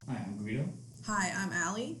Guido. Hi, I'm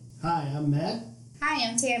Allie. Hi, I'm Matt. Hi,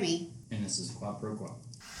 I'm Tammy. And this is Quad Pro Quo.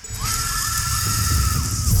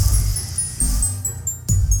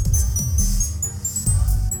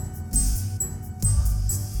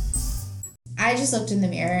 I just looked in the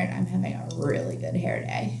mirror and I'm having a really good hair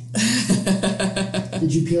day.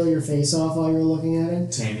 Did you peel your face off while you were looking at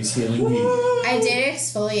it? Tammy's feeling heat. I did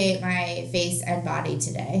exfoliate my face and body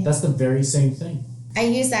today. That's the very same thing. I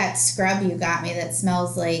used that scrub you got me that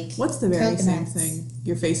smells like What's the very same coconuts. thing?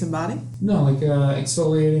 Your face and body? No, like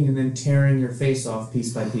exfoliating and then tearing your face off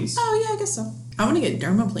piece by piece. Oh, yeah, I guess so. I want to get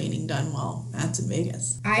dermaplaning done while Matt's in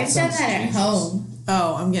Vegas. I've done that at home.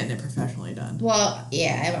 Oh, I'm getting it professionally done. Well,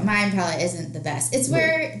 yeah, mine probably isn't the best. It's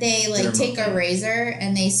where they take a razor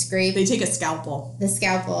and they scrape They take a scalpel. the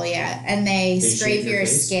scalpel, yeah, and they scrape shave your your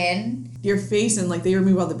face? skin. Your face, and they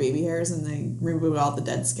remove all the baby hairs and they remove all the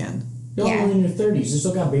dead skin. You're Yeah. only in your 30s. You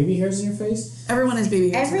still got baby hairs in your face? Everyone has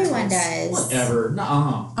baby hairs. Everyone does. Whatever.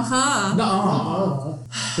 Nuh-uh. Uh-huh. Nuh-uh.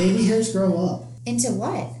 Baby hairs grow up Into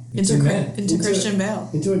what? Into men. into Christian Bale.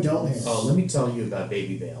 into adult hair. Oh, let me tell you about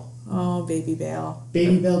Baby Bale. Oh, Baby Bale.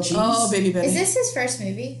 Baby Bell cheese. Oh, Baby Bale. Is this his first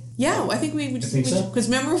movie? Yeah, I think we just think so. because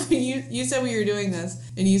remember when you said we were doing this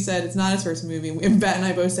and you said it's not his first movie, and Bat and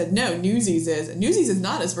I both said no, Newsies is, and Newsies is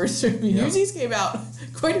not his first movie. Yeah. Newsies came out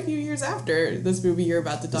quite a few years after this movie you're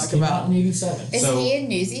about to This talk came out about. in 87. Is so, he in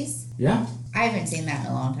Newsies? yeah. I haven't seen that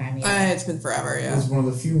in a long time either. It's been forever, It yeah. was one of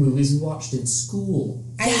the few movies we watched in school.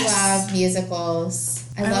 I love musicals.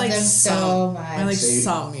 I love like them so much. I like They-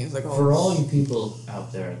 some musicals. For all you people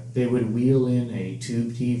out there, they would wheel in a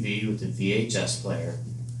tube TV with a VHS player.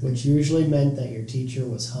 Which usually meant that your teacher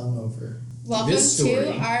was hungover. Welcome This story-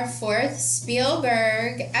 to our 4th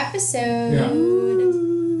Spielberg episode.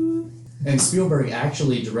 And Spielberg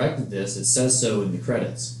actually directed this. It says so in the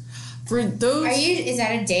credits. For those, Is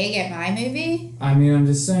that a dig at my movie? I mean, I'm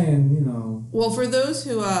just saying, you know. well, for those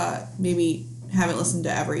who maybe haven't listened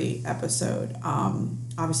to every episode,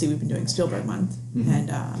 obviously we've been doing Spielberg month,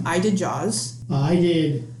 and I did Jaws. I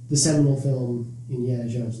did the seminal film Indiana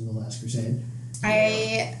Jones and the Last Crusade.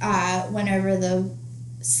 I went over the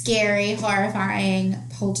scary, horrifying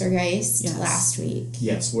Poltergeist Yes. last week.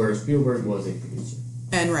 Yes, where Spielberg was a producer.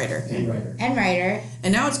 And writer. And writer. And writer.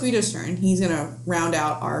 And now it's Guido's turn. He's going to round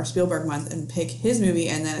out our Spielberg month and pick his movie.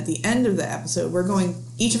 And then at the end of the episode,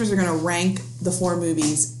 each of us are going to rank the 4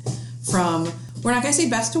 movies from, we're not going to say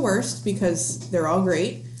best to worst because they're all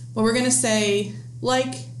great, but we're going to say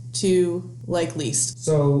like to like least.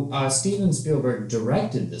 So, Steven Spielberg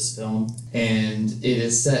directed this film, and it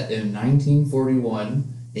is set in 1941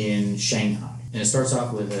 in Shanghai. And it starts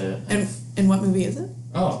off with And what movie is it?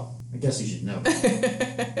 Oh, I guess you should know.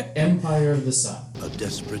 Empire of the Sun. A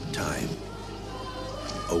desperate time.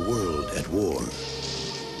 A world at war.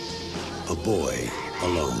 A boy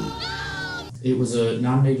alone. It was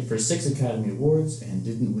nominated for 6 Academy Awards and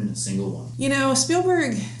didn't win a single one. You know,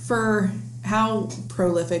 Spielberg, for how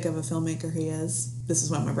prolific of a filmmaker he is, this is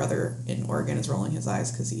when my brother in Oregon is rolling his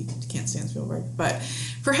eyes because he can't stand Spielberg, but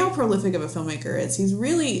for how prolific of a filmmaker is, he's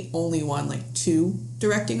really only won 2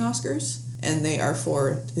 directing Oscars, and they are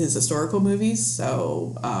for his historical movies,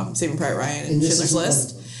 so Saving Private Ryan and Schindler's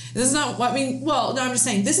List. This is not what I mean. Well, no, I'm just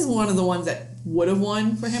saying this is one of the ones that would have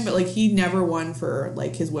won for him, but he never won for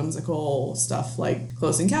his whimsical stuff like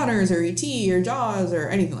Close Encounters or E.T. or Jaws or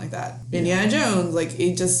anything like that. Yeah. Indiana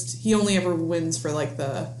Jones, he only ever wins for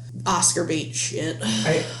the Oscar bait shit.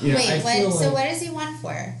 What has he won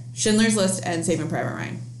for? Schindler's List and Saving Private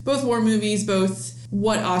Ryan, both war movies, both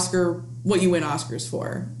what you win Oscars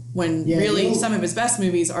for. When some of his best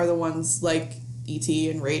movies are the ones like E.T.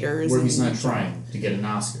 and Raiders. Where he's not trying to get an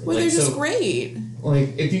Oscar. Well, they're just great.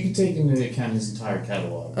 If you could take into account his entire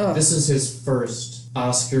catalog, this is his first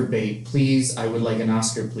Oscar bait, please, I would like an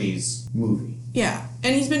Oscar, please, movie. Yeah,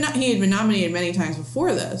 and he had been nominated many times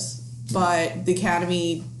before this, but the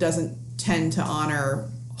Academy doesn't tend to honor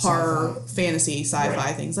horror, fantasy,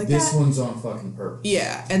 sci-fi, things like this that. This one's on fucking purpose.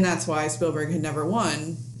 Yeah, and that's why Spielberg had never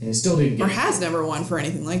won. And it still didn't get has never won for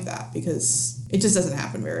anything like that, because it just doesn't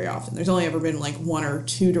happen very often. There's only ever been 1 or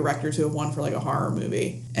 2 directors who have won for a horror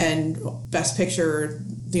movie. And Best Picture,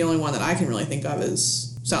 the only one that I can really think of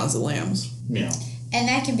is Silence of the Lambs. Yeah. And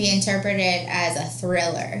that can be interpreted as a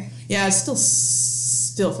thriller. Yeah, it's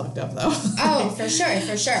still fucked up though. Oh, for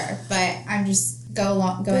sure. But I'm just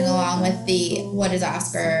going along with the what is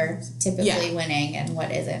Oscar typically winning and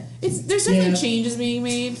what isn't. There's definitely changes being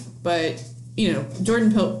made, but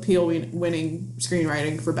Jordan Peele winning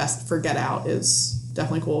screenwriting for Get Out is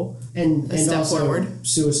definitely cool. And step also forward.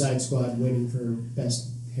 Suicide Squad winning for best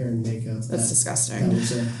hair and makeup. That's disgusting. That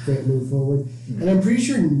was a great move forward. And I'm pretty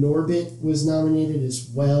sure Norbit was nominated as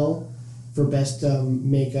well. for best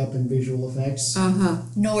makeup and visual effects.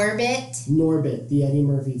 Norbit. Norbit, the Eddie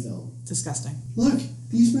Murphy film. Disgusting. Look,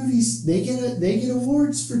 these movies, they get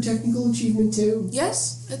awards for technical achievement too.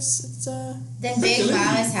 Yes, it's Then Big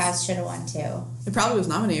Mama's House should have won too. it probably was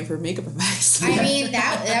nominated for makeup effects. I mean,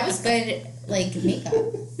 that was good, like, makeup.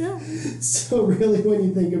 Yeah. So really, when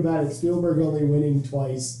you think about it, Spielberg only winning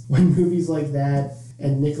twice when movies like that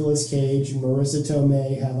and Nicolas Cage and Marissa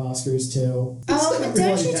Tomei have Oscars too. Oh, but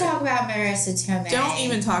don't you talk about Marissa Tomei. Don't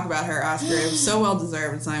even talk about her Oscar. It was so well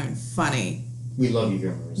deserved. It's not even funny. We love you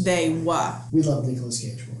here, Marissa. They were. We love Nicolas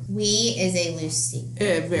Cage more. We is a loose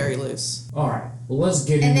secret. Very loose. All right. Well, let's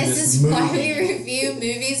get And into this this is movie. why we review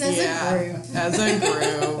movies as a group. As a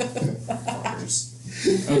group.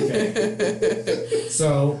 Okay.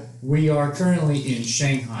 So we are currently in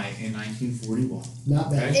Shanghai in 1941. Not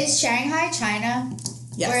bad. Okay. Is Shanghai China?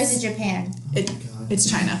 Yes. Or is it Japan? It's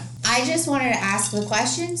China. I just wanted to ask the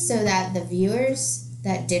question so that the viewers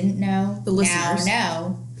that didn't know The listeners. now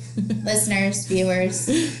know. Listeners, viewers.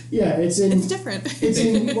 Yeah, it's different. It's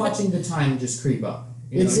in watching the time just creep up.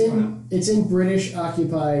 You know, it's in British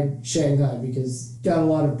occupied Shanghai because got a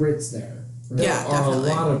lot of Brits there. Right? There Yeah, are definitely.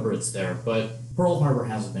 a lot of Brits there, but Pearl Harbor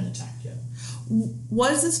hasn't been attacked yet.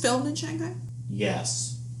 Was this filmed in Shanghai?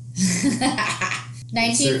 Yes.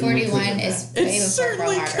 1941 is way It before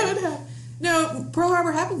certainly Pearl Harbor. could have. No, Pearl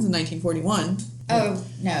Harbor happens in 1941. Oh,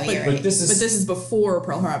 no, you're But right. this is, But this is before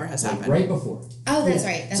Pearl Harbor has like, happened. right before. Oh, that's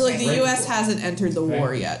right. That's So, like, right. the Right U.S. before. hasn't entered the Okay.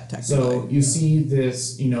 war yet, technically. So you see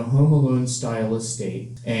this, Home Alone style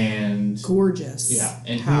estate, and Gorgeous. yeah,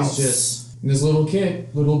 and house. he's just this little kid,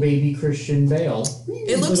 little baby Christian Bale.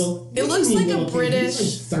 It looks like a British.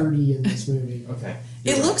 He's like 30 in this movie. Okay.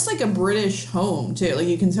 It looks like a British home too. Like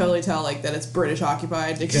you can totally tell, like that it's British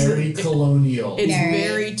occupied. Because very colonial. It's Very.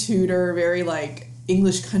 very Tudor, very like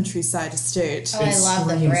English countryside estate. Oh, I love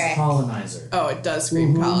the screams brick. colonizer. Oh, it does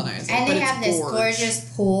scream colonizer. And but they it's have this gorge.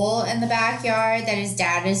 gorgeous pool in the backyard that his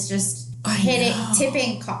dad is just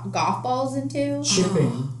tipping golf balls into.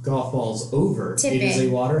 Chipping golf balls over. It is a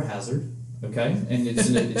Tipping. water hazard. Okay, and it's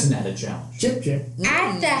an added challenge. Chip.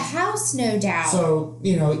 At the house, no doubt. So,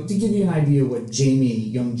 to give you an idea what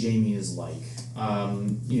young Jamie is like,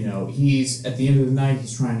 he's, at the end of the night,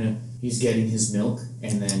 he's getting his milk,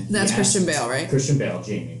 and then That's Christian Bale, right? Christian Bale,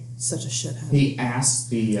 Jamie. Such a shithead. He asks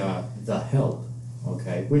the help,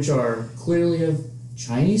 okay, which are clearly of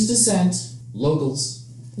Chinese descent, locals.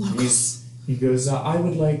 He goes, I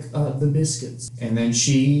would like the biscuits. And then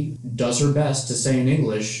she does her best to say in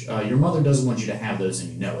English, your mother doesn't want you to have those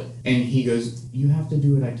and you know it. And he goes, you have to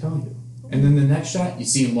do what I tell you. And then the next shot, you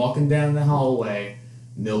see him walking down the hallway,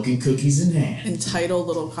 milk and cookies in hand. Entitled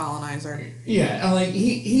little colonizer. Yeah, like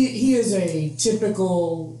he is a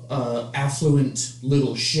typical affluent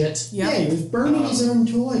little shit. Yep. Yeah, he was burning his own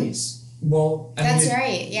toys. Well, That's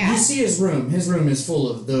right, yeah. You see his room. His room is full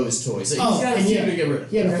of those toys. He's got a few to get rid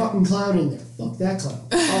of. He had a okay? fucking clown in there. Fuck that clown.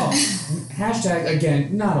 Oh, hashtag,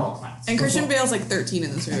 again, not all clowns. And Christian Bale's like 13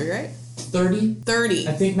 in this movie, right? 30? 30.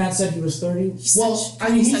 I think Matt said he was 30. He's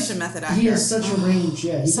he's such a method actor. He has such a range,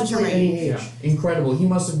 yeah. He Such can a play any range. age. Yeah, incredible. He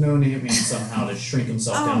must have known Ant-Man somehow to shrink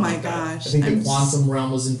himself Oh down my like that. gosh. I think the I'm quantum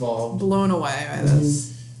realm was involved. Blown away by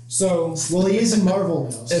this. So, Well, he is in Marvel now.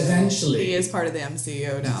 So. eventually, He is part of the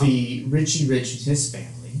MCU now. the Richie Rich and his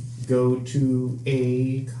family go to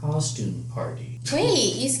a costume party.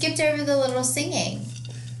 Wait, you skipped over the little singing.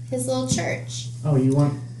 His little church. Oh, you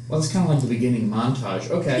want... Well, it's kind of like the beginning montage.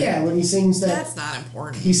 Okay. Yeah, when he sings that. That's not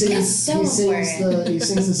important. He sings. That's so he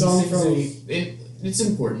sings the song from. It's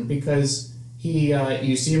important because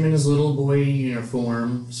you see him in his little boy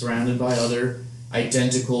uniform, surrounded by other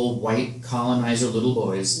identical white colonizer little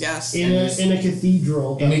boys. Yes. In a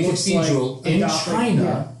cathedral. In that a looks cathedral like a in Gothic-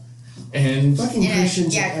 China, and Fucking Yeah,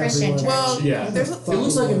 Christians. yeah, are Christian everywhere. Well, yeah, there's it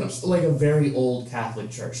looks like a very old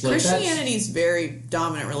Catholic church. Like Christianity's very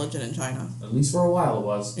dominant religion in China. at least for a while it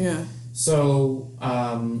was. Yeah. So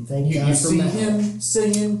Thank you God for see Mao. him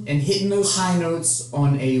singing and hitting those high notes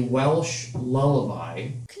on a Welsh lullaby.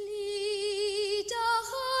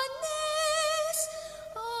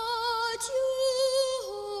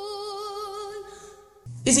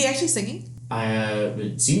 Is he actually singing?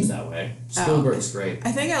 It seems that way. Spielberg's great.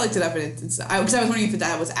 I think I looked it up and because I was wondering if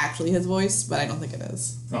that was actually his voice, but I don't think it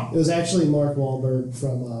is. It was actually Mark Wahlberg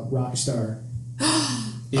from Rockstar.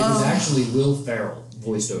 It was actually Will Ferrell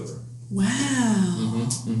voiced over. Wow.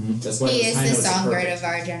 That's why He those is high the notes are songbird perfect. of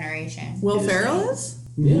our generation. Will It is Ferrell right. is?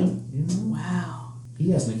 Yeah. Wow.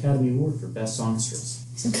 He has an Academy Award for Best Songstress.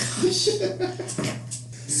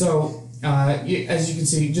 So, as you can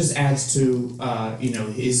see, it just adds to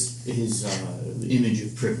his image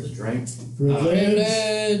of privilege, right?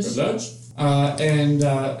 Privilege. Privilege. And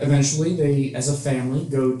eventually they, as a family,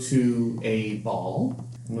 go to a ball,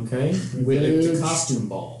 okay? It's a costume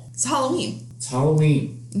ball. It's Halloween. It's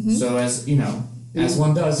Halloween. So as, you know, as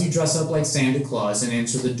one does, you dress up like Santa Claus and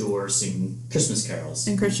answer the door singing Christmas carols.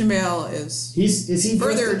 And Christian Bale is he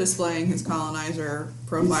further displaying his colonizer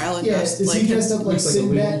profile and is dressed he dressed up like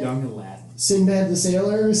Sinbad? Like a young Aladdin. Sinbad the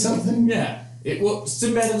Sailor or something? Yeah.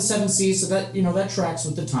 Sinbad of the Seven Seas, so that, you know, that tracks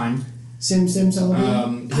with the time. Sim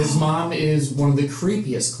Sullivan? His mom is one of the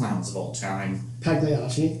creepiest clowns of all time.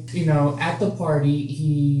 Pagliacci. You know, at the party,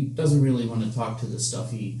 he doesn't really want to talk to the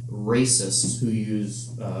stuffy racists who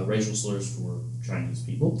use racial slurs for Chinese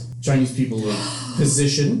people. Chinese people of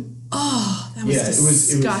position. Oh, that was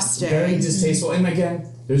disgusting. It was very distasteful. And again,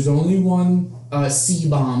 there's only one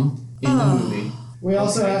C-bomb in the movie. We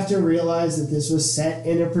also have to realize that this was set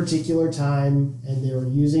in a particular time, and they were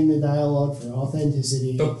using the dialogue for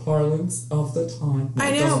authenticity. The parlance of the time.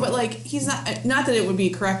 I know, but like he's not that it would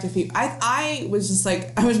be correct if he. I was just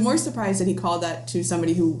like I was more surprised that he called that to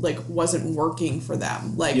somebody who like wasn't working for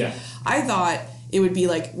them. Like I thought it would be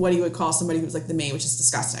like what he would call somebody who was like the maid, which is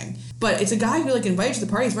disgusting. But it's a guy who like invited to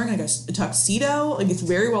the party. He's wearing like a tuxedo, like it's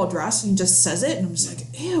very well dressed, and he just says it, and I'm just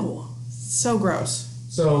like, ew, so gross.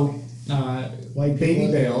 So.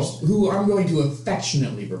 Baby Bale, others. who I'm going to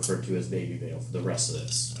affectionately refer to as Baby Bale for the rest of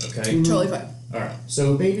this, okay? Totally fine. Alright,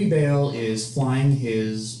 so Baby Bale is flying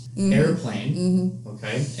his airplane,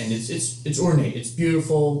 okay? And it's ornate, it's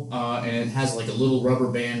beautiful, and it has like a little rubber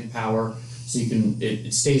band power, so you can,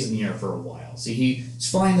 it stays in the air for a while. So he's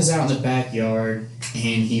flying this out in the backyard,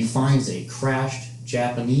 and he finds a crashed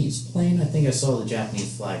Japanese plane. I think I saw the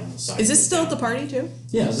Japanese flag on the side. Is this still at the party too?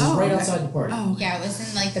 Yeah, this is right outside the party. Oh, okay. Yeah, it was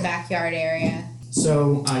in like the backyard area.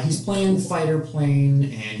 So he's playing fighter plane,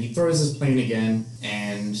 and he throws his plane again,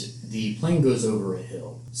 and the plane goes over a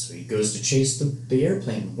hill. So he goes to chase the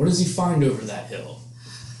airplane. What does he find over that hill?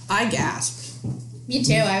 I gasped. Me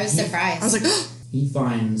too. I was surprised. I was like, He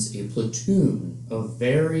finds a platoon of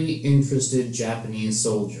very interested Japanese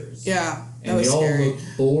soldiers. yeah, that And was they all scary. look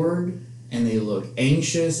bored, and they look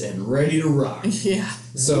anxious and ready to rock. Yeah.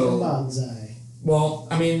 So, Banzai. well,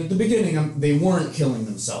 I mean, at the beginning, they weren't killing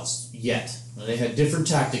themselves yet. They had different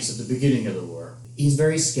tactics at the beginning of the war. He's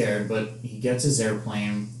very scared, but he gets his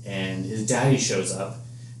airplane, and his daddy shows up,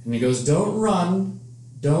 and he goes, don't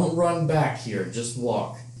run back here, just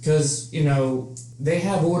walk. Because, you know, they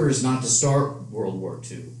have orders not to start World War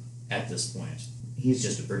II at this point. He's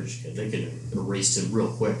just a British kid. They could have erased him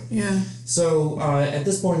real quick. Yeah. So, at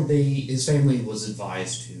this point, his family was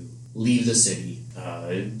advised to leave the city,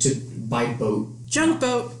 by boat. Junk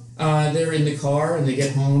boat. They're in the car, and they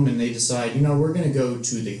get home, and they decide, you know, we're going to go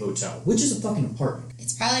to the hotel, which is a fucking apartment.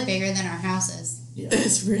 It's probably bigger than our houses. Yeah.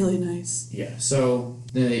 It's really nice. Yeah, so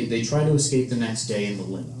they try to escape the next day in the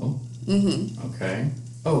limo. Mm-hmm. Okay.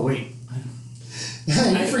 Oh, wait.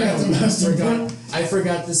 I forgot the most important. I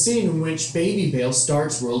forgot the scene in which Baby Bale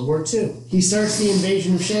starts World War II. He starts the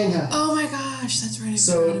invasion of Shanghai. Oh my gosh, that's right. I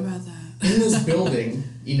So- forgot about that. In this building,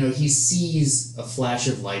 you know, he sees a flash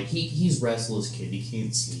of light. He's a restless kid. He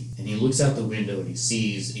can't sleep. And he looks out the window and he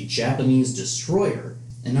sees a Japanese destroyer.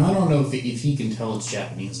 And I don't know if he can tell it's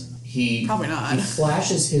Japanese or not. Probably not. He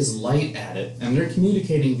flashes his light at it, and they're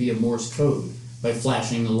communicating via Morse code by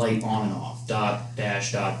flashing the light on and off. Dot,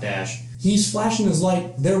 dash, dot, dash. He's flashing his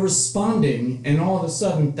light, they're responding, and all of a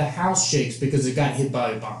sudden the house shakes because it got hit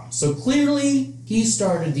by a bomb. So clearly, he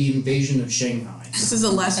started the invasion of Shanghai. This is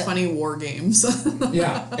a less funny War Games.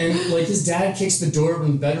 Yeah, and like his dad kicks the door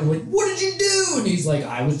open the bedroom, like, what did you do? And he's like,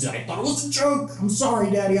 I thought it was a joke. I'm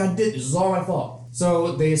sorry, Daddy, I did. This is all my fault.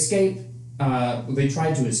 So they escape. They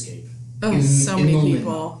tried to escape. Oh, so many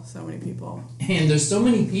people. So many people. And there's so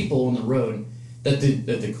many people on the road that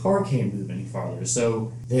the car can't move any farther.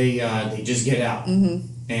 So they just get out. Mm-hmm.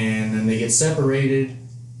 And then they get separated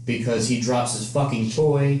because he drops his fucking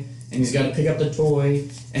toy, and he's got to pick up the toy,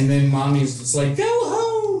 and then mommy's just like, go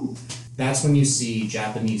home! That's when you see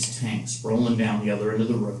Japanese tanks rolling down the other end of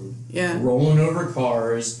the road. Yeah. Rolling over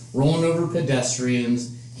cars, rolling over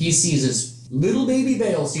pedestrians. He sees little Baby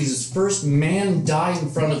Bale sees his first man die in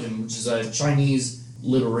front of him, which is a Chinese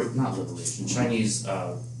Chinese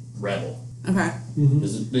rebel. Okay.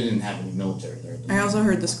 Because they didn't have any military there. I also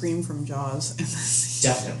heard the scream from Jaws.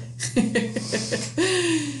 Definitely.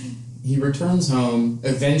 He returns home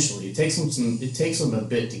eventually. It takes him a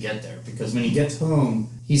bit to get there, because when he gets home,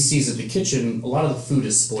 he sees that the kitchen, a lot of the food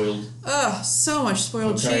is spoiled. Ugh, so much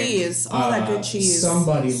spoiled cheese. All that good cheese.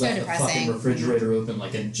 Somebody So left depressing. the fucking refrigerator open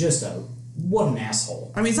what an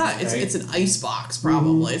asshole. I mean, it's not. Okay? It's an ice box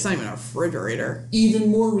probably. It's not even a refrigerator. Even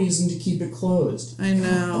more reason to keep it closed. I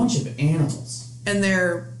know. A bunch of animals. And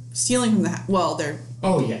they're stealing from the house. Well, they're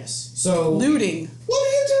Oh yes. So looting. What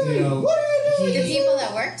are you doing? You know, what are you doing? The people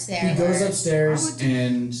that worked there. he goes were- upstairs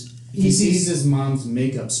and he sees his mom's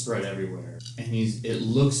makeup spread everywhere, and it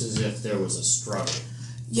looks as if there was a struggle,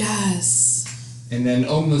 Yes. and then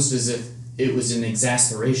almost as if it was in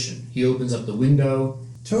exasperation, he opens up the window.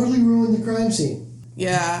 Totally ruined the crime scene.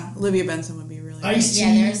 Yeah, Olivia Benson would be really. Ice-T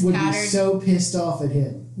Yeah, there's would be powdered- so pissed off at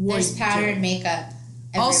him. There's powdered makeup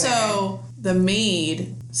everywhere. Also, the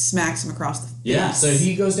maid smacks him across the face. Yeah. So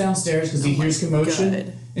he goes downstairs because he hears commotion,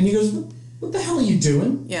 God. and he goes, "What the hell are you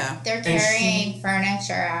doing?" Yeah, They're carrying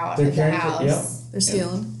furniture out They're of the carrying- house. yep. they're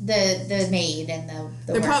stealing. The maid and the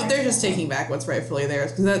They're workers. they're just taking back what's rightfully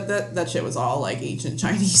theirs because that shit was all like ancient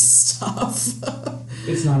Chinese stuff.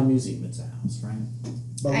 It's not a museum; it's a house, right?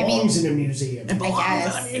 Belongs in a museum. It belongs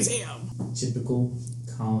guess. in a museum. Typical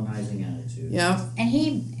colonizing attitude. Yeah, And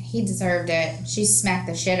he deserved it. She smacked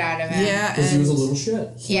the shit out of him. yeah, Because he was a and little shit.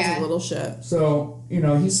 he was a little shit. So,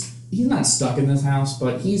 he's not stuck in this house,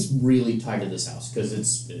 but he's really tied to this house because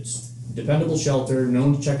it's dependable shelter. No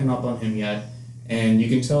one's checking up on him yet, and you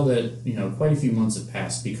can tell that quite a few months have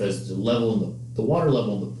passed because the water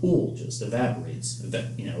level in the pool just evaporates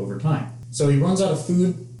over time. So he runs out of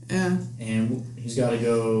food, Yeah, and he's got to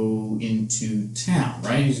go into town.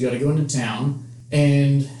 Right? He's got to go into town,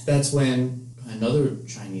 and that's when another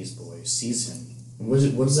Chinese boy sees him. What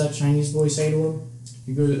does that Chinese boy say to him?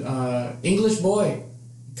 He goes, "English boy,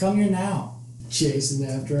 come here now." Chasing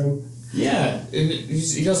after him. Yeah, and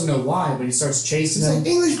he doesn't know why, but he starts chasing He's him. like,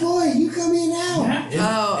 English boy, you come here now.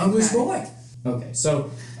 Yeah, English boy. Okay, so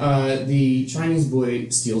the Chinese boy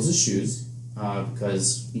steals his shoes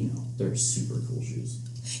because they're super cool shoes.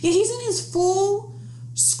 yeah. He's in his full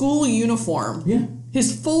school uniform. Yeah.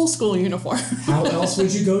 His full school uniform. How else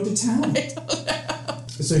would you go to town? I don't know.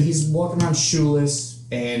 So he's walking around shoeless,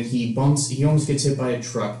 and he almost gets hit by a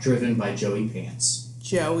truck driven by Joey Pants.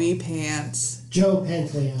 Joey Pants. Joe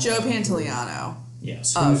Pantoliano. Joe Pantoliano.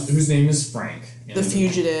 Yes, whose name is Frank. The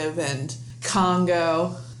Fugitive and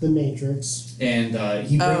Congo. The Matrix. And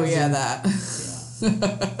he brings Oh, yeah, in- that.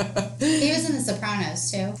 He was in The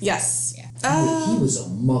Sopranos too. Yes. Yeah. He was a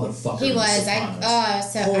motherfucker. He in The was.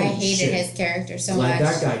 Sopranos. I Holy hated shit. his character so Glad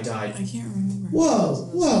much. that guy died. I can't remember.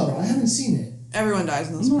 Whoa, I haven't seen it. Everyone dies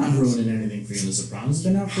in The I'm not Sopranos. ruining anything for you in The Sopranos. It's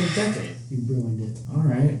been out for a decade. You ruined it.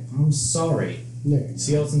 Alright, I'm sorry. No, you're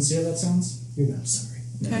See how sincere that sounds? You're not sorry.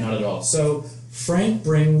 No, Okay. not at all. So, Frank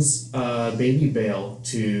brings Baby Bale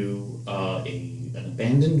to an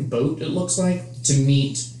abandoned boat, it looks like, to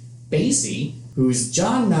meet Basie, who's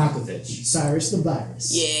John Malkovich. Cyrus the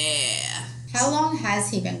Virus. Yeah. How long has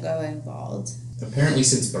he been going bald? Apparently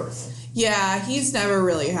since birth. Yeah, he's never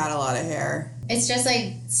really had a lot of hair. It's just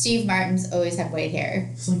like Steve Martin's always had white hair.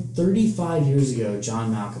 It's like 35 years ago,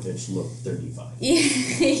 John Malkovich looked 35.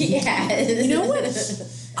 Yeah. You know what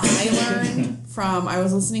I learned from, I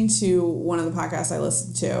was listening to one of the podcasts I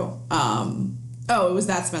listened to. It was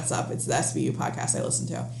That's Messed Up. It's the SVU podcast I listened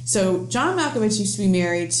to. So John Malkovich used to be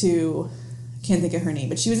married to, I can't think of her name,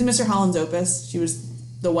 but she was in Mr. Holland's Opus. She was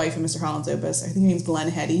the wife of Mr. Holland's Opus. I think her name's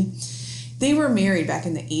Glenn Heddy. They were married back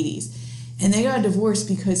in the 80s. And they got divorced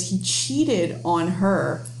because he cheated on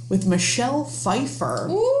her with Michelle Pfeiffer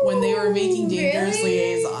when they were making Dangerous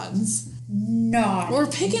really? Liaisons. No. We're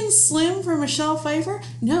picking Slim for Michelle Pfeiffer?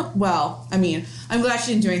 No. Well, I mean, I'm glad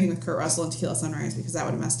she didn't do anything with Kurt Russell in Tequila Sunrise because that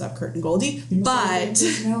would have messed up Kurt and Goldie. He must have a great But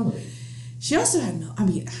personality. she also had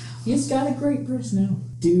He's got a great personality.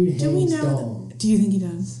 Dude do we hands know? dong. Do you think he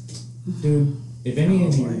does? Dude, if any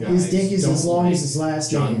of you guys His dick is don't as long like as his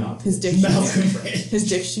last John name. Malkovich. His dick. His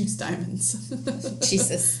dick shoots diamonds.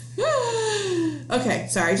 Jesus. Okay,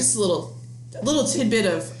 sorry, just a little tidbit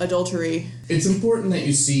of adultery. It's important that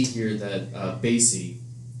you see here that Basie,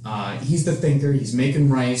 he's the thinker. He's making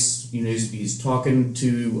rice. He's talking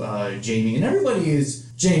to Jamie, and everybody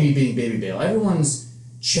is Jamie being Baby Bale. Everyone's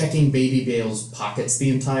checking Baby Bale's pockets the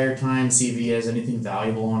entire time, see if he has anything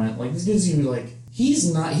valuable on it. Like this gives you he's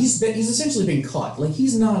essentially been caught. Like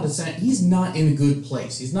he's not in a good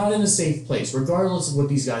place. He's not in a safe place, regardless of what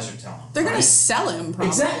these guys are telling him. They're gonna right? sell him, probably.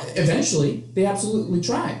 Exactly. Eventually, they absolutely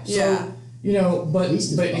try. Yeah. So, but you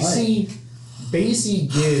see,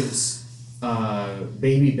 Basie gives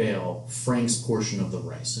Baby Bale Frank's portion of the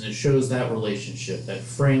rice, and it shows that relationship that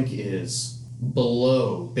Frank is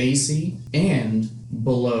below Basie and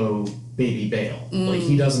below Baby Bale. Like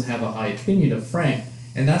he doesn't have a high opinion of Frank,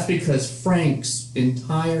 and that's because Frank's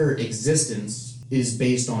entire existence is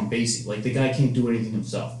based on Basie. Like the guy can't do anything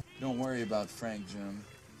himself. Don't worry about Frank, Jim.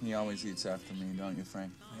 He always eats after me, don't you,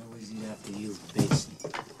 Frank? I always eat after you, Basie.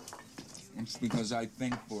 It's because I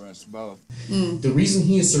think for us both. The reason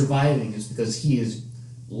he is surviving is because he is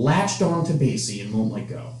latched on to Basie and won't let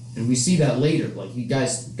go. And we see that later. Like, you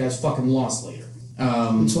guys fucking lost later.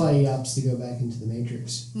 That's why he opts to go back into the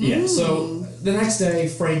Matrix. Yeah, so the next day,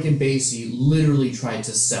 Frank and Basie literally tried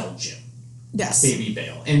to sell Jim. Yes. Baby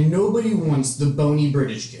Bale. And nobody wants the bony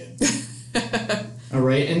British kid.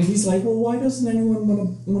 Alright? And he's like, well, why doesn't anyone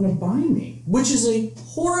want to buy me? Which is a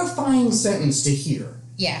horrifying sentence to hear.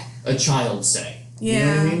 Yeah. A child say. Yeah. You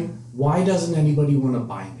know what I mean? Why doesn't anybody want to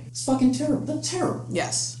buy me? It's fucking terrible. That's terrible.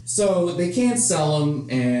 Yes. So they can't sell him,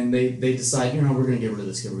 and they decide, we're going to get rid of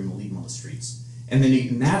this kid. We're going to leave him on the streets. And then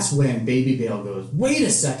and that's when Baby Bale goes, wait a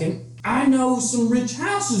second. I know some rich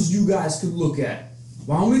houses you guys could look at.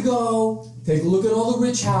 Why don't we go, take a look at all the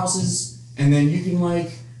rich houses, and then you can,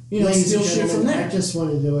 Ladies steal and shit from gentlemen, there. I just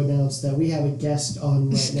wanted to announce that we have a guest on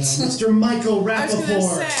right now, Mr. Michael Rapaport. I was going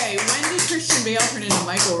to say, when did Christian Bale turn into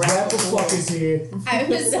Michael Rapaport? Rapaport is here. I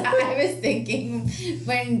was thinking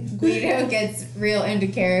when Guido gets real into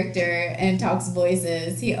character and talks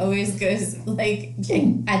voices, he always goes like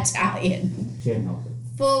Italian. Can't help it.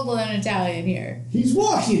 Full blown Italian here. He's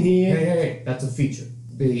walking here. Hey, that's a feature.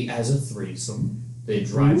 As a threesome, they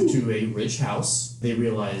drive to a rich house. They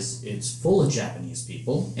realize it's full of Japanese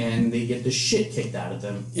people, and they get the shit kicked out of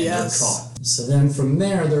them, and they're caught. So then from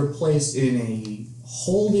there, they're placed in a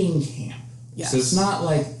holding camp. Yes. So it's not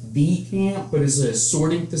like the camp, but it's a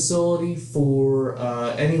sorting facility for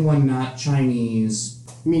anyone not Chinese.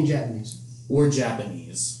 You mean Japanese? Or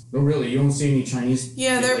Japanese. No, really, you don't see any Chinese.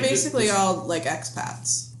 Yeah, they're basically all like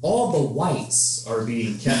expats. All the whites are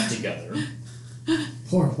being kept together.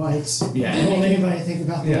 Poor whites. Yeah. I don't want anybody to think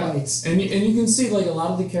about the whites. And you can see, like, a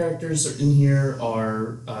lot of the characters in here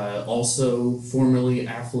are also formerly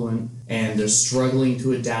affluent, and they're struggling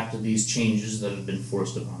to adapt to these changes that have been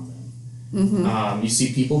forced upon them. Mm-hmm. You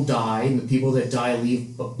see people die, and the people that die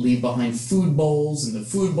leave behind food bowls, and the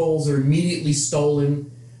food bowls are immediately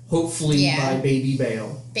stolen, hopefully by Baby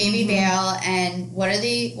Bale. Baby Bale, and what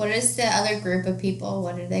is the other group of people?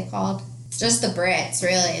 What are they called? It's just the Brits,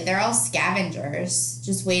 really. They're all scavengers,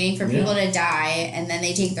 just waiting for people to die, and then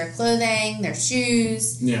they take their clothing, their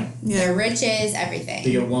shoes, their riches, everything.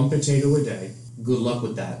 They get 1 potato a day. Good luck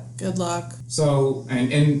with that. Good luck. So,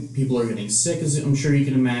 and people are getting sick, as I'm sure you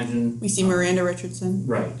can imagine. We see Miranda Richardson.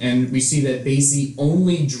 Right, and we see that Basie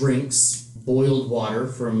only drinks boiled water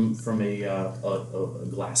from a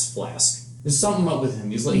glass flask. There's something up with him.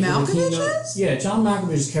 He's like Malkovich's? Yeah, John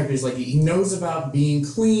Malkovich's character is like he knows about being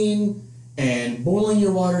clean and boiling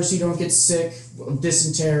your water so you don't get sick of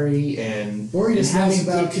dysentery and having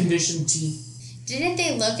good conditioned teeth. Didn't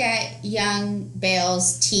they look at young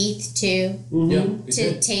Bale's teeth too? Mm-hmm.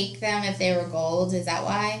 To take them if they were gold? Is that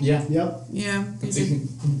why? Yeah. Yep. Yeah.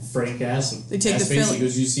 Frank asked. They take the filling. He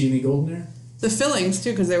goes, "You see any gold in there?" The fillings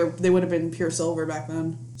too, because they would have been pure silver back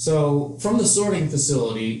then. So from the sorting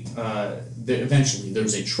facility, eventually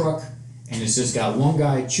there's a truck, and it's just got one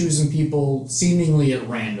guy choosing people seemingly at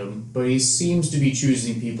random, but he seems to be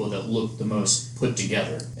choosing people that look the most put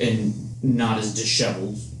together and not as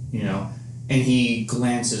disheveled, And he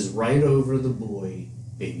glances right over the boy,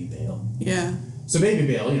 Baby Bale. Yeah. So Baby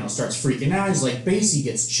Bale, starts freaking out. He's like, Basie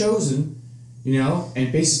gets chosen,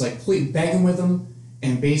 and Basie's like, please, begging with him,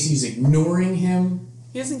 and Basie's ignoring him.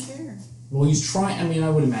 He doesn't care. Well, he's trying. I mean, I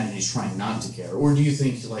would imagine he's trying not to care. Or do you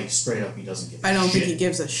think, straight up, he doesn't give a shit? I don't think he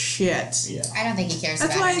gives a shit. Yeah. I don't think he cares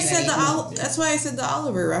That's about why anybody. That's why I said the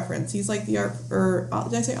Oliver reference. He's like the art, or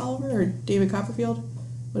did I say Oliver or David Copperfield?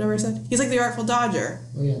 Whatever I said. He's like the Artful Dodger.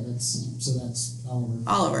 Oh yeah, that's Oliver.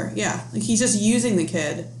 Oliver, yeah. Like he's just using the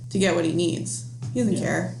kid to get what he needs. He doesn't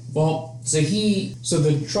care. Well, so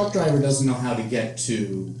the truck driver doesn't know how to get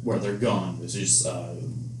to where they're going, which is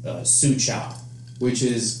Suchow, which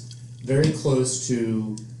is very close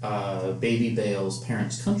to Baby Bale's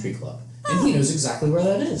parents' country club. And he knows exactly where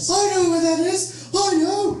that is. I know where that is! I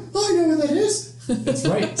know where that is! That's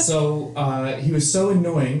right. So he was so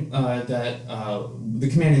annoying that the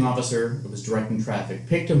commanding officer who was directing traffic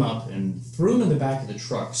picked him up and threw him in the back of the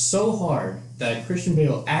truck so hard that Christian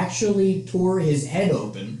Bale actually tore his head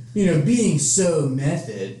open. Being so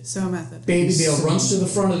method. So method. Baby Bale runs to the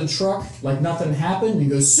front of the truck like nothing happened and he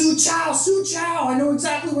goes, Suchow, I know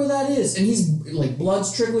exactly where that is. And he's like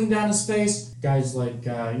blood's trickling down his face. Guy's like,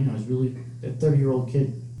 he's really a 30-year-old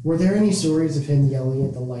kid. Were there any stories of him yelling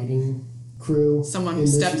at the lighting crew? Someone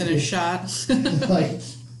stepped in his shot. Like,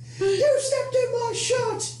 you stepped in my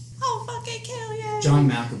shot! I'll fucking kill you! John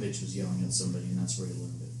Malkovich was yelling at somebody, and that's where he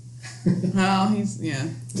learned it. Well, Yeah,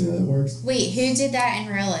 that works. Wait, who did that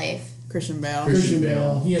in real life? Christian Bale. Christian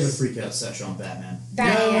Bale. He had a freak out sesh on Batman.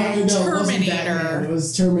 Batman. No, Terminator. It wasn't Batman. It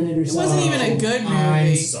was Terminator. It wasn't even a good movie.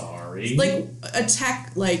 I'm sorry. Like a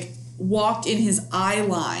tech, like walked in his eye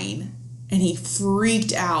line and he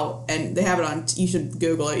freaked out. And they have it on, you should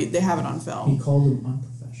Google it, they have it on film. He called him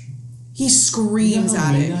unprofessional. He screams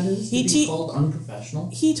at it. That is, to be called unprofessional?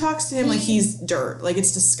 He talks to him like he's dirt. Like,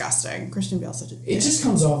 it's disgusting. Christian Bale's such a dick. It just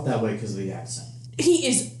comes off that way because of the accent. He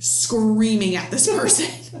is screaming at this person.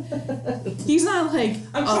 He's not like...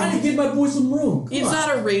 I'm trying to give my boy some room. It's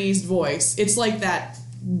not a raised voice. It's like that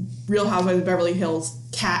Real Housewives of Beverly Hills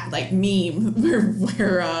cat, like, meme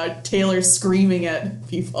where Taylor's screaming at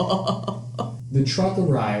people. The truck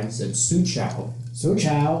arrives at Suchow.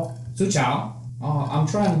 Suchow. I'm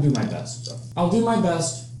trying to do my best. I'll do my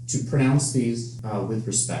best to pronounce these with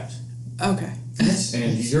respect. Okay.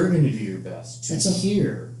 And you're going to do your best to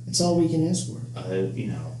hear... That's all we can ask for.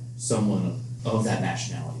 Someone of that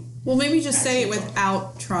nationality. Well, maybe just say it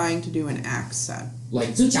without trying to do an accent. Like,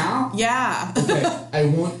 Suchow? Yeah. Okay, I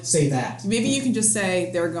won't say that. Maybe you can just say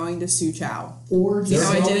they're going to Suchow. Or see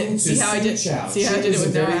how I did it? See how I did? See how I did it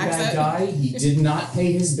with no accent? Bad guy. He did not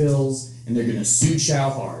pay his bills, and they're gonna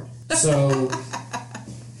Suchow hard. So,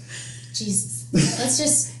 Jesus, let's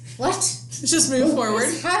just Let's just move forward.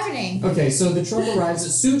 What's happening? Okay, so the truck arrives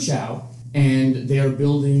at Suchow, and they are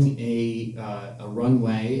building a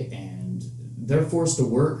runway, and they're forced to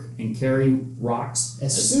work and carry rocks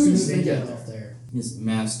as soon as they get off there. It's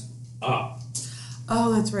messed up.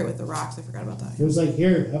 Oh, that's right, with the rocks. I forgot about that. It was like,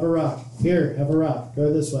 here, have a rock. Here, have a rock.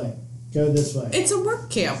 Go this way. Go this way. It's a work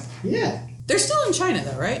camp. Yeah. They're still in China,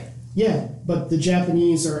 though, right? Yeah, but the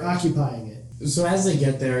Japanese are occupying it. So as they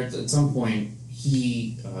get there, at some point,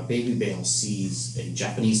 Baby Bale sees a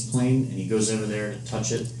Japanese plane, and he goes over there to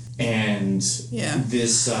touch it. And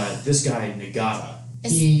this guy, Nagata,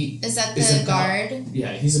 is that the guard?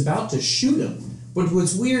 Yeah, he's about to shoot him. But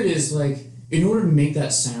what's weird is, like, in order to make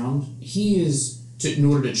that sound, in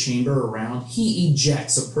order to chamber a round, he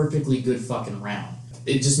ejects a perfectly good fucking round.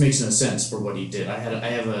 It just makes no sense for what he did. I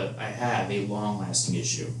have a long-lasting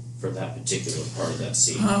issue for that particular part of that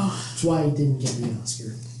scene. Oh. That's why he didn't get the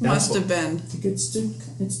Oscar. Must have been.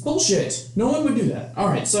 It's bullshit. No one would do that. All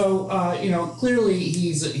right, so clearly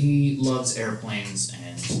he loves airplanes,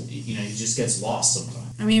 and he just gets lost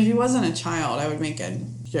sometimes. I mean, if he wasn't a child, I would make a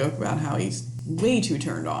joke about how he's way too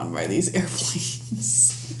turned on by these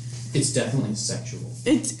airplanes. It's definitely sexual.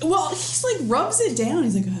 He's like rubs it down.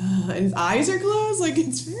 He's like, and his eyes are closed. Like,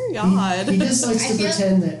 it's very odd. He just likes to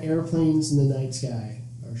pretend that airplanes in the night sky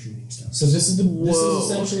are shooting stuff. So this is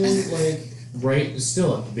essentially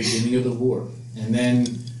still at the beginning of the war, and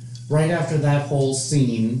then right after that whole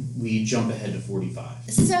scene, we jump ahead to 45.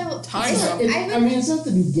 It's not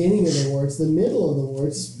the beginning of the war. It's the middle of the war.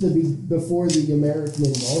 It's before the American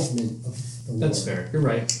involvement of the war. That's fair. You're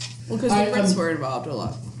right. Well, because the Brits were involved a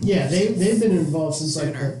lot. Yeah, they've been involved since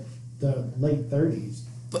like the late 30s.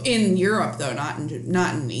 But in Europe, though, not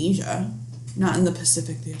in Asia, not in the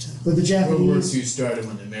Pacific theater. But the Japanese World War II started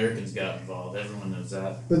when the Americans got involved. Everyone knows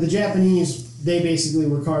that. But the Japanese, they basically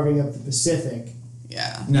were carving up the Pacific.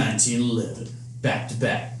 Yeah. 1911, back to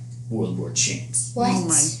back, World War champs. What? Oh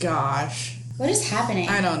my gosh. What is happening?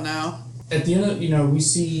 I don't know. At the end of, we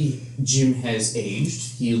see Jim has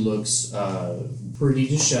aged. He looks pretty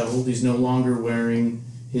disheveled. He's no longer wearing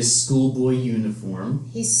his schoolboy uniform.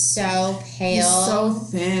 He's so pale. He's so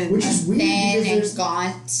thin. Which is weird thin because and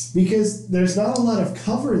gaunt. Because there's not a lot of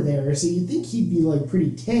cover there, so you'd think he'd be like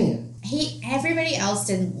pretty tan. Everybody else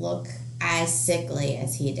didn't look as sickly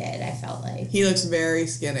as he did, I felt like. He looks very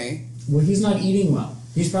skinny. Well, he's not eating well.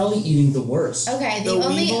 He's probably eating the worst. Okay, the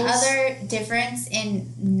only other difference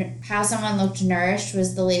in how someone looked nourished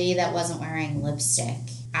was the lady that wasn't wearing lipstick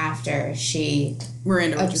after she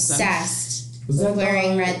obsessed was that with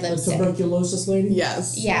wearing red lipstick. The tuberculosis lady?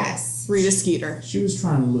 Yes. Rita Skeeter. She was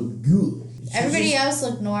trying to look good. Everybody else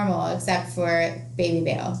looked normal except for Baby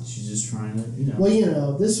Bale. She's just trying to,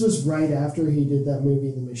 Well, this was right after he did that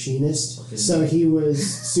movie, The Machinist. So he was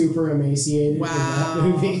super emaciated in that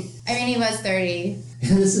movie. I mean, he was 30.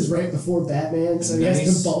 And this is right before Batman, so he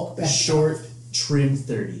has to bulk back. Short, trim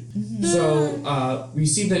 30. Mm-hmm. So we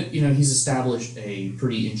see that, he's established a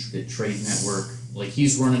pretty intricate trade network. Like,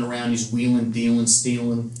 he's running around, he's wheeling, dealing,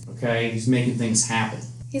 stealing, okay? He's making things happen.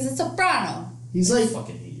 He's a soprano. He's like... I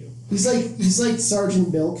fucking hate you. He's like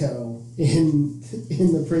Sergeant Bilko in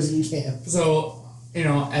the prison camp. So,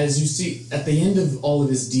 as you see, at the end of all of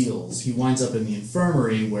his deals, he winds up in the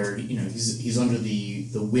infirmary where, he's under the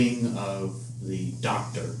wing of the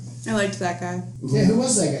doctor. I liked that guy. Yeah, who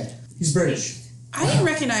was that guy? He's British. I didn't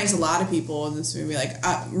recognize a lot of people in this movie, like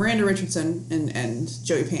Miranda Richardson and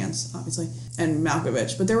Joey Pants, obviously, and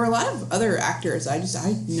Malkovich. But there were a lot of other actors. I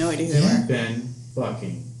had no idea who they were. Ben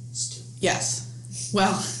fucking Stiller. Yes.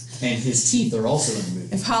 Well, And his teeth are also in the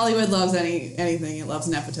movie. If Hollywood loves anything, it loves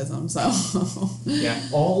nepotism. So yeah,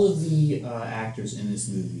 all of the actors in this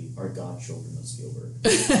movie are godchildren of Spielberg.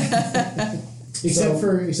 Except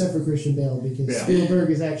for Christian Bale, because Spielberg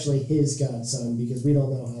is actually his godson, because we don't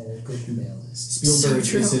know how old Christian Bale is. Spielberg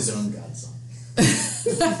is his own godson.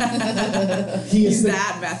 He's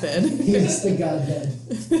that method. He is the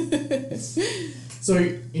godhead. So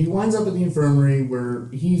he winds up at the infirmary where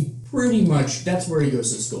he's pretty much, that's where he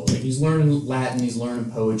goes to school. Like he's learning Latin, he's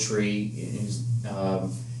learning poetry,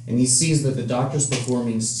 and he sees that the doctor's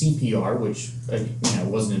performing CPR, which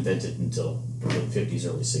wasn't invented until the late 50s,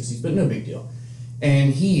 early 60s, but no big deal.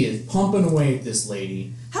 And he is pumping away at this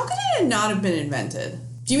lady. How could it not have been invented?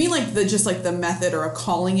 Do you mean like the method or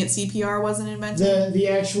calling it CPR wasn't invented? The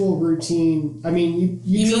actual routine. I mean,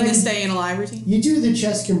 you mean the staying alive routine? You do the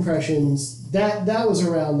chest compressions. That was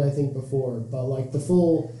around, I think, before, but like the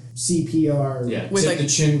full CPR. Yeah, with tip the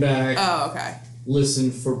chin back. Oh, okay.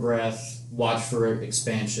 Listen for breath. Watch for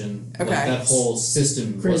expansion. Okay. Like that whole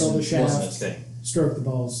system wasn't a thing. Stroke the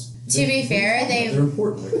balls. To be fair, they're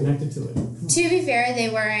important. They're connected to it. To be fair, they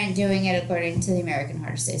weren't doing it according to the American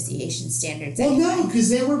Heart Association standards. Well, anyway. no, because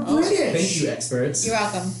they were British. Thank you, experts. You're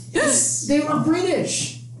welcome. Yes, they were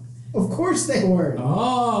British. Of course they were.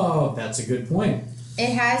 Oh, that's a good point.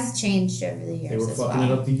 It has changed over the years. They were as fucking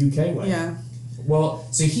well. it up the UK way. Yeah. Well,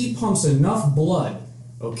 so he pumps enough blood,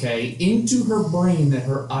 into her brain that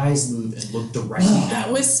her eyes move and look directly at That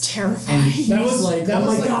him. was terrifying. And he's like, that oh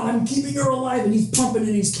was my god, I'm keeping her alive, and he's pumping,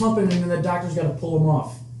 and then the doctor's got to pull him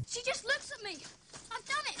off. She just looks at me. I've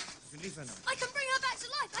done it. I can bring her back to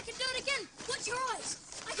life. I can do it again. Watch your eyes.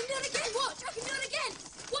 I can do it again. Watch. I can do it again.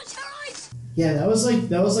 Watch her eyes. Yeah, that was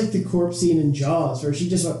like the corpse scene in Jaws, where she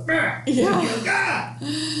just went. Ah! Yeah.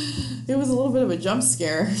 It was a little bit of a jump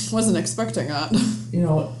scare. Wasn't expecting that.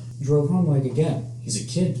 Drove home like again. He's a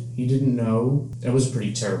kid. He didn't know. That was a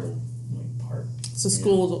pretty terrible part. It's a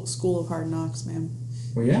school of hard knocks, man.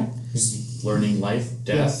 Well, yeah. He's learning life,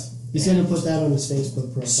 death. Yes. He's going to put that on his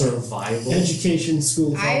Facebook profile. Survival. Education,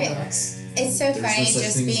 school of hard knocks. It's so There's no funny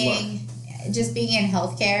such just being in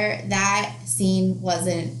healthcare. That scene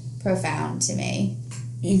wasn't profound to me.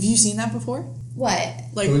 Have you seen that before? What?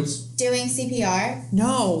 Like Foods? Doing CPR?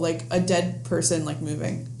 No, like a dead person like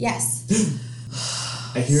moving. Yes.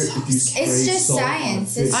 I hear if you spray It's just salt on a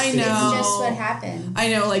science. fish, I know. It's just what happened. I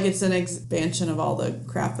know, like it's an expansion of all the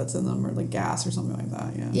crap that's in them, or like gas or something like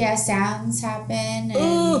that. Yeah. Yeah, sounds happen. And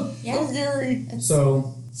Oh, yeah. so scary.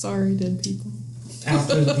 So Sorry, dead people.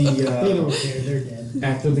 after They the don't care. They're dead.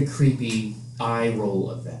 after the creepy eye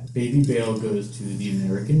roll event, Baby Bale goes to the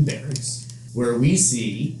American barracks, where we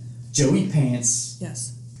see Joey Pants,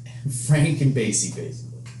 Yes. Frank, and Basie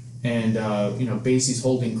basically, and Basie's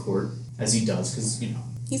holding court as he does because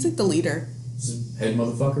He's like the leader. he's the head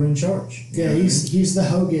motherfucker in charge. Yeah, he's the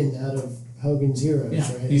Hogan out of Hogan's Heroes, Yeah,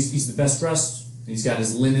 right? he's the best dressed. He's got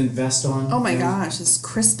his linen vest on. Oh my gosh, this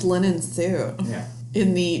crisp linen suit. Yeah.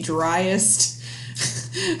 In the driest,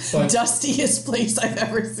 dustiest place I've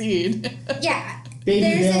ever seen. Yeah.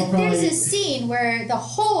 Baby Bale probably. There's a scene where the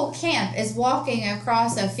whole camp is walking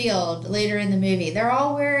across a field later in the movie. They're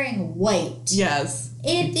all wearing white. Yes.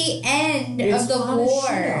 At the end It's of the hot as war.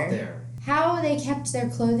 shit out there. How they kept their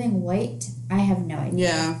clothing white, I have no idea.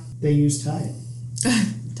 Yeah. They use Tide.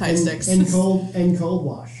 Tide sticks. And cold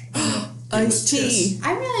wash. Iced tea.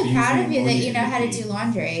 I'm really Usually proud of you that morning you know how to tea. do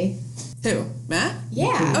laundry. Who? Matt?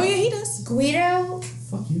 Yeah. Oh yeah, he does. Guido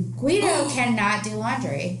Fuck you. cannot do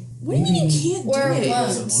laundry. What do you mean you can't Or do He it?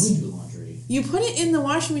 doesn't clothes. want to do laundry. You put it in the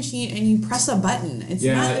washing machine and you press a button. It's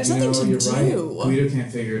not. There's nothing to you're do. right. Guido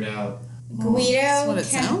can't figure it out. Guido that's what it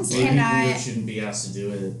sounds like. Maybe Guido cannot. shouldn't be asked to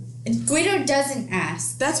do it. Guido doesn't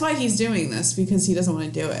ask. That's why he's doing this, because he doesn't want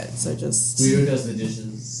to do it. So just. Guido does the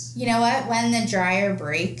dishes. You know what? When the dryer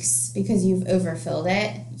breaks because you've overfilled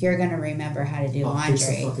it, you're gonna remember how to do I'll fix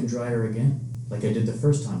the laundry. fucking dryer again, like I did the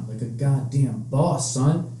first time, like a goddamn boss,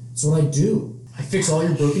 son. That's what I do. I fix all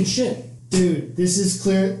your broken shit. Dude, this is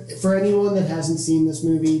clear for anyone that hasn't seen this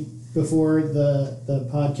movie before the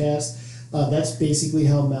podcast. That's basically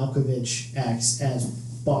how Malkovich acts as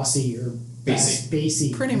Bossy or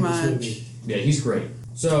Basie. Pretty in this much. movie. Yeah, he's great.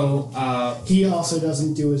 So, He also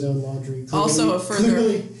doesn't do his own laundry. Also a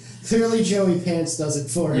further- Clearly Joey Pants does it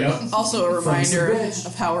for him. yep. Also a Frank's the reminder bitch.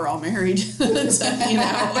 of how we're all married. So,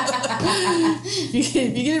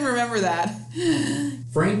 if you didn't remember that.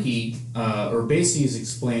 Frankie, or Basie is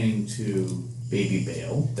explaining to Baby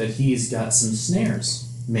Bale that he's got some snares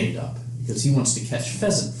made up because he wants to catch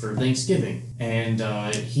pheasant for Thanksgiving. And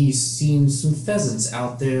he's seen some pheasants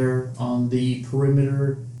out there on the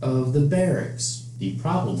perimeter of the barracks. The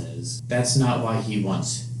problem is, that's not why he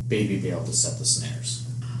wants Baby Bale to set the snares.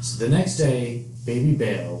 So the next day, Baby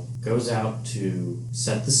Bale goes out to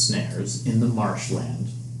set the snares in the marshland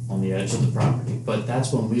on the edge of the property. But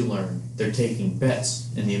that's when we learn they're taking bets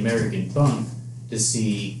in the American bunk to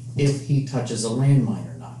see if he touches a landmine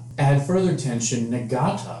or not. Add further tension,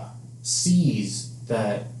 Nagata sees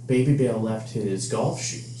that Baby Bale left his golf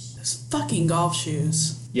shoes. Those fucking golf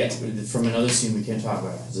shoes. Yeah, from another scene we can't talk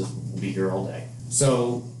about because we'll be here all day.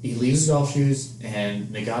 So he leaves his golf shoes and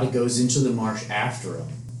Nagata goes into the marsh after him.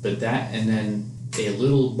 But and then a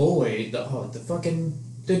little boy,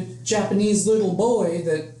 the Japanese little boy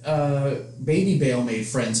that Baby Bale made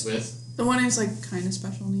friends with. The one who's like kind of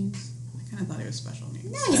special needs. I kind of thought he was special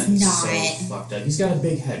needs. No, he's not. So fucked up. He's got a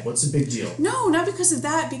big head. What's the big deal? No, not because of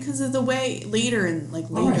that. Because of the way later.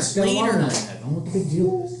 Alright, he's got a lot on his head. I don't know what the big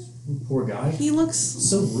deal is. Poor guy. He looks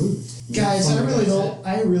so rude. Guys, I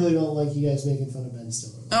really don't like you guys making fun of Ben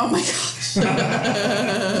Stiller. Oh my gosh.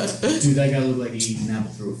 Dude, that guy looked like he eaten an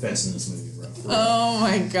apple through a fence in this movie, bro. Oh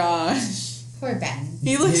my gosh. Poor Ben.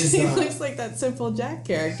 He looks like that Simple Jack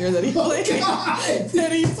character that he plays.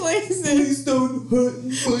 That he plays in. Please don't hurt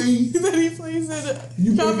me. That he plays in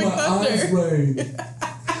You Tropic make my Thunder. eyes rain.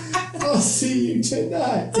 I'll see you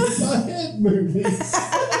tonight in my head movies.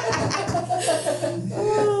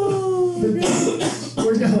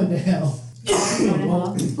 We're going to hell.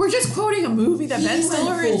 We're just quoting a movie that Ben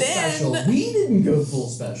Stiller is special. in. We didn't go full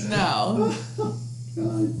special. No.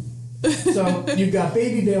 So you've got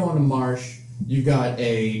Baby Bale on a marsh. You've got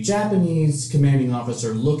a Japanese commanding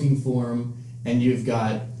officer looking for him, and you've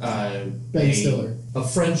got Ben Stiller. A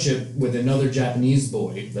friendship with another Japanese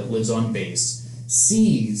boy that lives on base,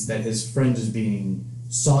 sees that his friend is being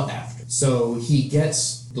sought after. So he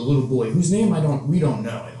gets the little boy, whose name we don't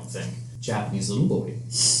know, I don't think. Japanese little boy,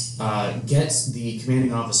 gets the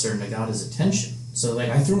commanding officer Nagata's attention. So like,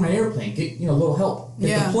 I threw my airplane, get a little help,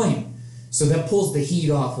 get the plane. So that pulls the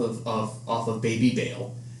heat off of Baby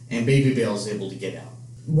Bale, and Baby Bale is able to get out.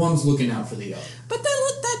 One's looking out for the other. But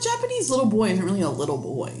that Japanese little boy isn't really a little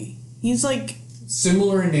boy. He's like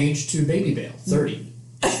similar in age to Baby Bale, 30.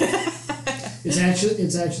 It's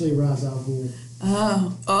actually Ra's al Ghul.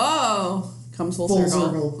 Oh, comes full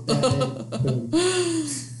circle. Boom.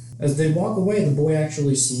 As they walk away, the boy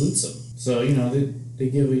actually salutes him. So they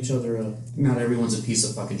give each other not everyone's a piece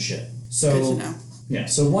of fucking shit. So good to know. Yeah,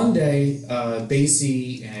 so one day,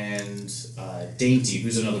 Basie and Dainty,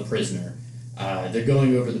 who's another prisoner, they're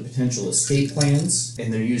going over the potential escape plans,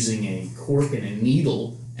 and they're using a cork and a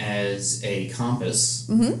needle as a compass,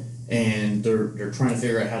 and they're trying to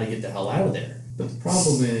figure out how to get the hell out of there. But the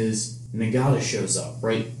problem is, Nagata shows up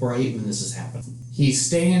right when this is happening. He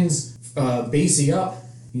stands Basie up,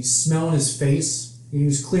 he's smelling his face, he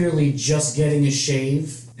was clearly just getting a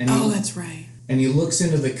shave. And that's right. And he looks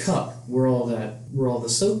into the cup where all the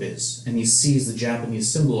soap is, and he sees the Japanese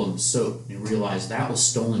symbol on the soap, and he realized that was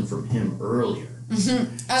stolen from him earlier.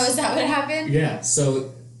 Mm-hmm. Oh, is that what happened? Yeah,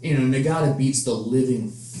 so, Nagata beats the living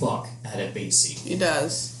fuck out of Basie. He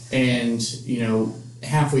does. And,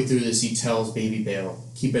 halfway through this, he tells Baby Bale,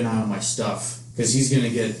 keep an eye on my stuff, because he's going to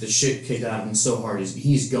get the shit kicked out of him so hard,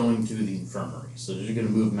 he's going to the infirmary. So they're going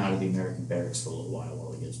to move him out of the American barracks for a little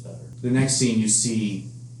while he gets better. The next scene, you see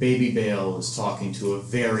Baby Bale is talking to a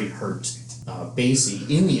very hurt Basie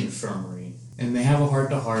in the infirmary, and they have a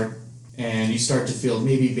heart-to-heart, and you start to feel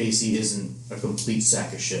maybe Basie isn't a complete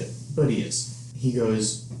sack of shit, but he is. He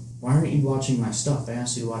goes, why aren't you watching my stuff? I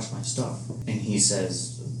asked you to watch my stuff. And he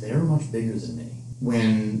says, they're much bigger than me.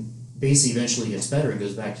 When Basie eventually gets better and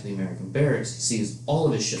goes back to the American barracks, he sees all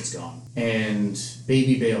of his shit's gone. And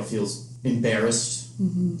Baby Bale feels embarrassed,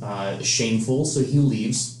 shameful, so he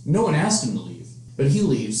leaves. No one asked him to leave, but he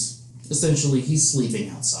leaves. Essentially, he's sleeping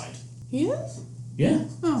outside. He is? Yeah.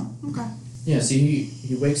 Oh, okay. Yeah, so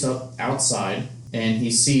he wakes up outside, and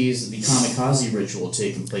he sees the kamikaze ritual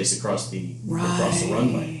taking place across the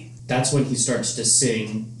runway. That's when he starts to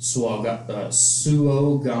sing Suogan.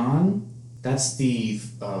 That's the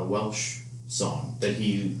Welsh song that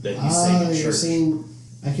he sang in church.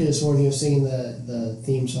 I could have sworn he was singing the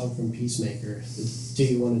theme song from Peacemaker, the Do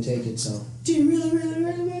You Want to Take It song. Do you really, really,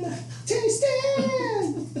 really, really taste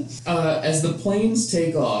it? As the planes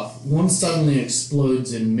take off, one suddenly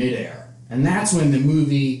explodes in midair. And that's when the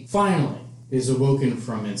movie finally is awoken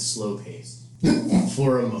from its slow pace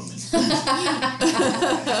for a moment.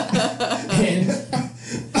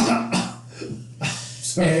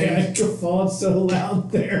 Sorry, I guffawed so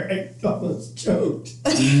loud there, I almost choked.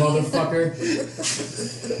 Motherfucker.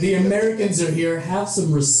 The Americans are here. Have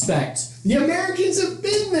some respect. The Americans have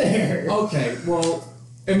been there. Okay, well,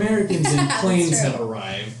 Americans in planes have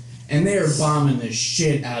arrived, and they are bombing the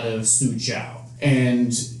shit out of Suchow.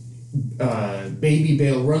 And, Baby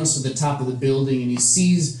Bale runs to the top of the building and he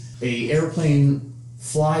sees a airplane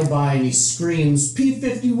fly by and he screams,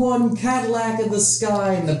 P-51 Cadillac in the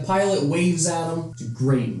sky, and the pilot waves at him. It's a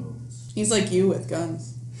great moment. He's like you with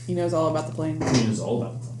guns. He knows all about the planes. He knows all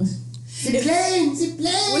about the planes. The planes!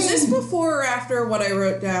 Was this before or after what I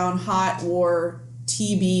wrote down, hot war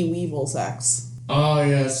TB Weevil sex? Oh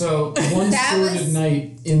yeah, so one sordid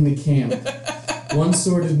night in the camp. One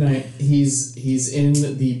sordid night, he's in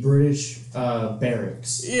the British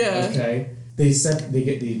barracks. Yeah. Okay. They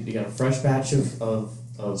got a fresh batch of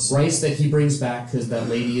rice that he brings back because that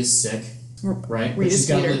lady is sick, right? But she's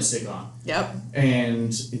got lipstick on. Yep.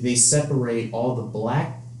 And they separate all the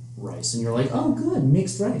black rice, and you're like, oh good,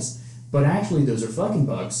 mixed rice. But actually, those are fucking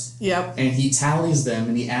bugs. Yep. And he tallies them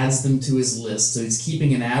and he adds them to his list, so he's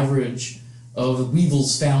keeping an average of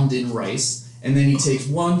weevils found in rice. And then he takes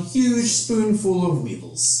one huge spoonful of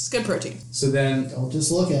weevils. It's good protein. So then... Don't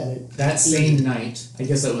just look at it. That same night, I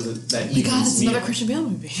guess that was that evening's God, it's meal. another Christian Bale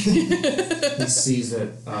movie. He sees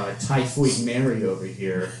that Typhoid Mary over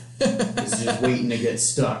here is just waiting to get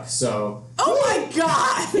stuck, so... Oh my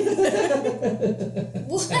God!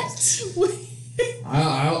 What?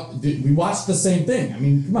 We watched the same thing. I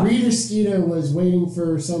mean, come on. Rita Skeeter was waiting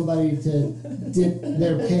for somebody to dip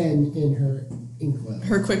their pen in her inkwell.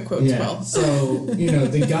 Her quick quotes well. So,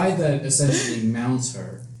 the guy that essentially mounts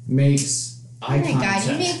her makes eye contact.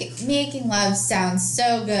 Oh my God, making love sounds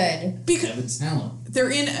so good. Because have a talent. They're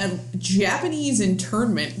in a Japanese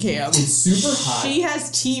internment camp. It's super hot. She has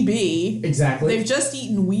TB. Exactly. They've just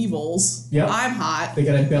eaten weevils. Yep. I'm hot. They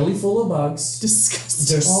got a belly full of bugs.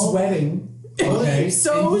 Disgusting. They're sweating. Okay.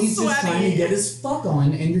 So and he's just trying to get his fuck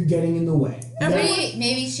on, and you're getting in the way.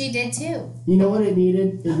 Maybe she did too. You know what it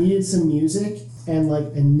needed? It needed some music and like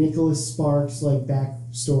a Nicholas Sparks like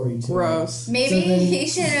backstory to Gross. it. Maybe he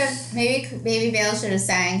should have. Maybe Baby Bale should have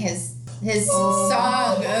sang his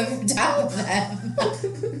song over top of them.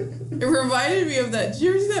 It reminded me of that. Did you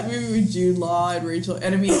ever see that movie with Jude Law and Rachel?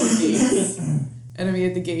 Enemy at the Gates. Enemy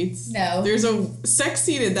at the Gates. No. There's a sex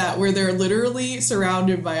scene in that where they're literally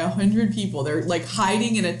surrounded by 100 people. They're like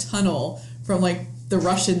hiding in a tunnel from like the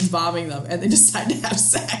Russians bombing them, and they decide to have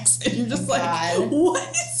sex, and you're just like, what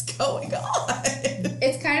is going on?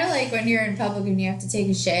 It's kind of like when you're in public and you have to take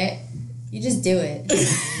a shit. You just do it.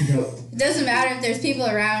 It doesn't matter if there's people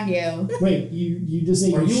around you. Wait, you just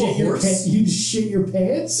say Are you a horse? You just shit your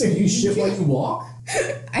pants? Or You shit while you walk?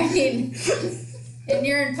 I mean, and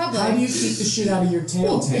you're in public. How do you keep the shit out of your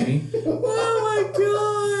tail, Tammy? Oh my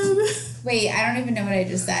God. Wait, I don't even know what I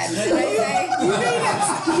just said. What did I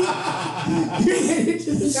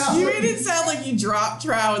say? You made it sound like you dropped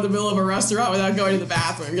trow in the middle of a restaurant without going to the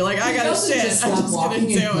bathroom. You're like, I gotta shit. Just I'm stop just gonna walking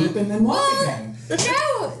do and it. poop and then walk again.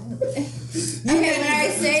 No. Okay, when I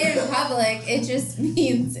say in public, it just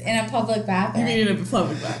means in a public bathroom. You mean in a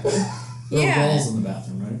public bathroom? There Yeah. are walls in the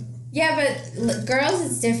bathroom, right? Yeah, but girls,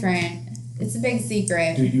 it's different. It's a big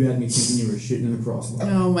secret. Dude, you had me thinking you were shitting in a crosswalk.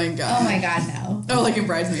 Oh my God. Oh my God, no. Oh, like in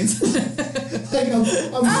Bridesmaids. like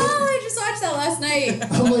Oh, I just watched that last night.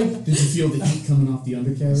 I'm like, Did you feel the heat coming off the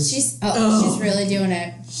undercarriage? She's really doing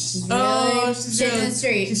it. She's really shitting in the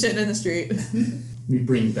street. She's shitting in the street. Let me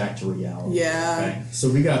bring you back to reality. Yeah. Okay. So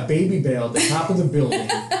we got Baby Bale at the top of the building.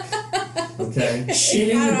 Okay.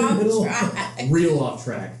 shitting in the middle. Real off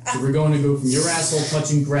track. So we're going to go from your asshole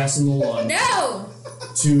touching grass in the lawn No!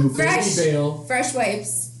 to Fresh. Baby Bale, Fresh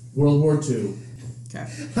wipes. World War II. Okay.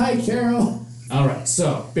 Hi, Carol. All right.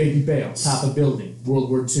 So Baby Bale, top of building, World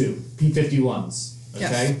War II, P-51s. Okay.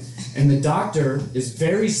 Yes. And the doctor is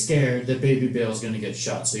very scared that Baby Bale's going to get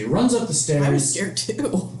shot. So he runs up the stairs. I was scared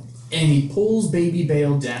too. And he pulls Baby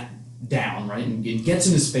Bale down, right? And it gets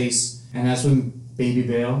in his face. And that's when Baby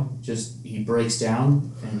Bale he breaks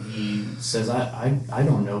down and he says, I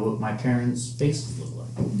don't know what my parents' faces look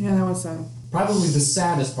like. Yeah, that was sad. Probably the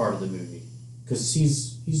saddest part of the movie. Because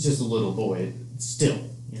he's just a little boy. Still,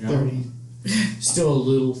 30. Still a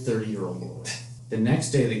little 30-year-old boy. The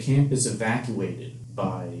next day, the camp is evacuated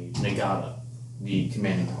by Nagata, the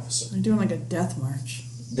commanding officer. They're doing like a death march.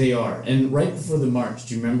 They are. And right before the march,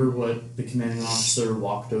 do you remember what the commanding officer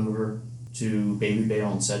walked over to Baby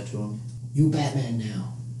Bale and said to him? You Batman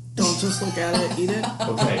now. Don't just look at it, eat it.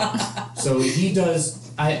 Okay. So he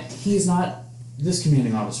does... He's not... This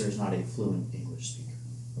commanding officer is not a fluent English speaker.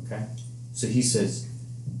 Okay? So he says,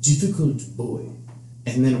 difficult boy.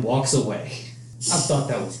 And then walks away. I thought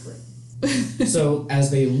that was great. So as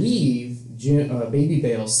they leave, Baby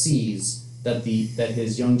Bale sees that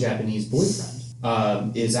his young Japanese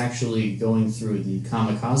boyfriend is actually going through the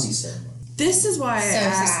kamikaze ceremony. This is why I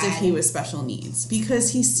asked sad. if he was special needs.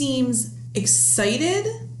 Because he seems excited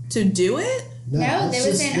to do it, No, that's there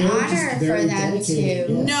was just- an they were honor just for very them dedicated,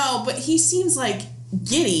 to. yeah. No, but he seems like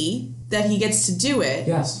giddy that he gets to do it.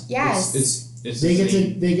 Yes. Yes. It's They get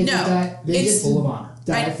to No, die. They it's get full of to honor.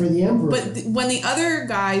 die for the emperor. But when the other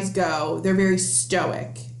guys go, they're very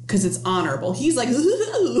stoic because it's honorable. He's like,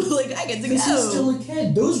 like I get to go. Because he's still a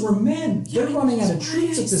kid. Those were men. They're running out of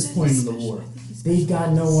troops at this point in the war. They've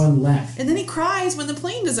got no one left. And then he cries when the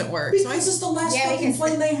plane doesn't work. Because it's the last fucking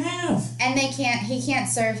plane they have. And he can't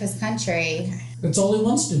serve his country. That's all he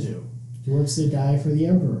wants to do. He wants to die for the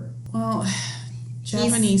emperor. Well,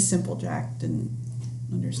 Japanese Simple Jack didn't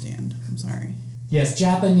understand. I'm sorry. Yes,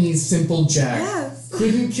 Japanese Simple Jack Yes.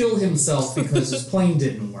 couldn't kill himself because his plane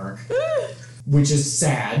didn't work, which is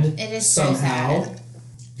sad. It is so somehow. sad.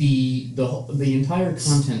 The entire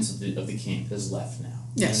contents of the camp has left now.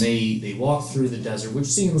 Yes. And they walk through the desert, which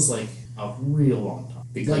seems like a real long time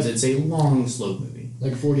because Like- it's a long, slow movie.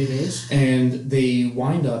 Like 40 days? And they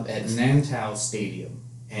wind up at Nantao Stadium.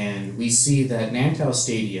 And we see that Nantao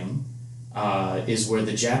Stadium is where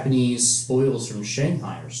the Japanese spoils from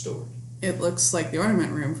Shanghai are stored. It looks like the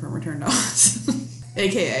ornament room from Return to Oz.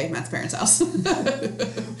 AKA Matt's parents' house.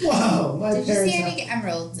 Wow, my Did you parents. see any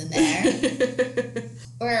emeralds in there?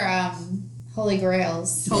 Or holy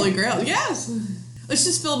grails? Holy Grail, yes. It's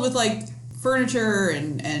just filled with like furniture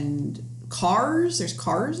and cars. There's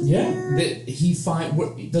cars in there.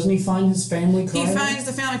 Doesn't he find his family car? He finds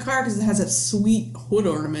the family car because it has a sweet hood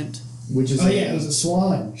ornament. Which is Oh yeah, it was a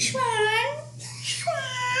swan.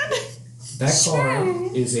 that car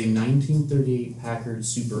is a 1938 Packard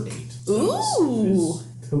Super 8. So Ooh.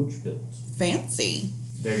 it's coach built. Fancy.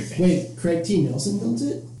 Very fancy. Wait, Craig T. Nelson built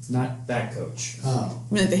it? Not that coach. Oh.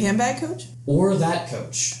 You mean like the handbag coach? Or that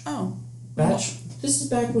coach. Oh. This is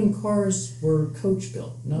back when cars were coach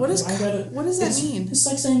built. No, What does that it's, mean? It's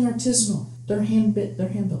like saying artisanal. They're hand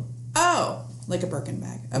built. Oh, like a Birkin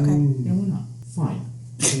bag. Okay. Yeah, why not? Fine.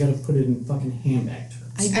 You gotta put it in fucking handbag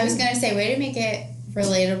terms. I was gonna say, way to make it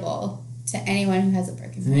relatable to anyone who has a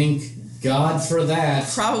Birkin bag. Thank God for that.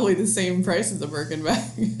 Probably the same price as a Birkin bag.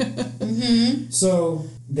 Mm-hmm. So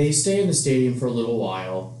they stay in the stadium for a little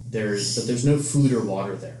while. There's no food or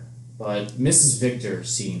water there. But Mrs. Victor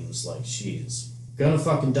seems like she's gonna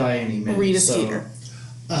fucking die any minute. Rita so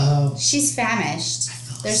Skeeter. She's famished.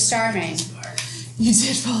 They're starving. You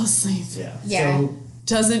did fall asleep. Yeah. So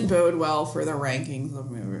Doesn't bode well for the rankings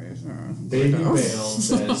of movies. Baby Bale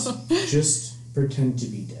says, just pretend to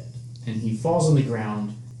be dead. And he falls on the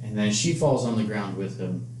ground, and then she falls on the ground with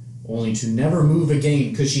him, only to never move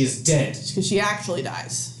again because she is dead. Because she actually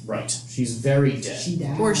dies. Right. She's very dead. She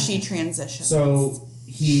died. Or she transitions. So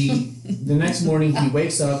the next morning he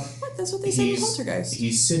wakes up. What? That's what they said in Poltergeist.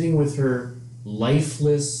 He's sitting with her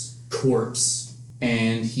lifeless corpse,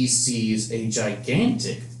 and he sees a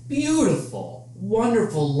gigantic, beautiful,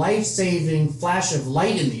 wonderful, life-saving flash of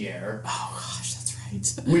light in the air. Oh gosh,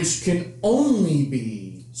 that's right. Which can only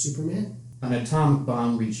be Superman? an atomic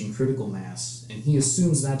bomb reaching critical mass, and he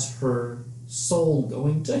assumes that's her soul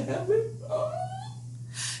going to heaven. Oh.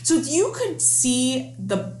 So you could see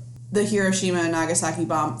the Hiroshima and Nagasaki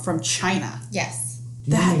bomb from China. Yes.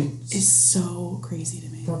 That is so crazy to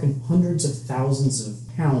me. Talking hundreds of thousands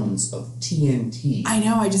of pounds of TNT. I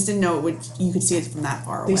know, I just didn't know you could see it from that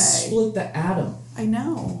far away. They split the atom. I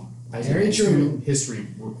know. I Very did true. 2 history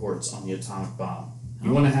reports on the atomic bomb.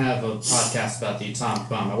 You want to have a podcast about the atomic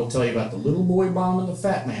bomb? I will tell you about the little boy bomb and the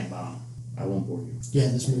fat man bomb. I won't bore you. Yeah,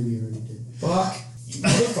 this movie already did. Fuck you,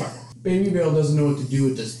 motherfucker. Baby Bale doesn't know what to do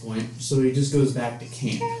at this point, so he just goes back to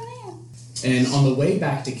camp. And on the way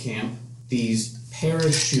back to camp, these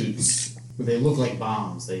parachutes, they look like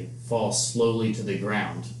bombs. They fall slowly to the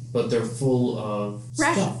ground, but they're full of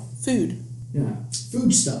stuff. Food. Yeah.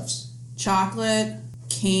 Foodstuffs. Chocolate,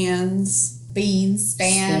 cans, Beans,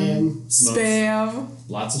 spam. spam.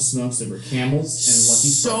 Lots of smokes. There were camels and Lucky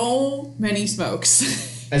Strike. So many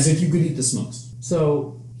smokes. As if you could eat the smokes.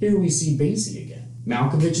 So here we see Basie again.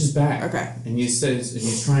 Malkovich is back. Okay. And he says, and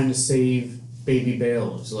he's trying to save Baby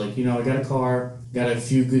Bale. It's like, I got a car, got a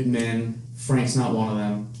few good men. Frank's not one of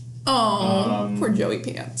them. Oh, poor Joey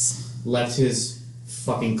Pants. Left his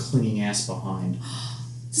fucking clinging ass behind.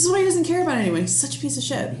 This is why he doesn't care about anyone. He's such a piece of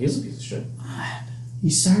shit. He is a piece of shit.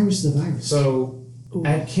 He's Cyrus the Virus. So,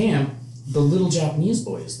 at camp, the little Japanese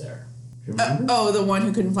boy is there. Do you remember? The one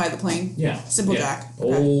who couldn't fly the plane? Yeah. Simple yeah. Jack.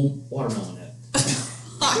 Okay. Old watermelon head.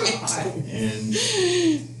 And,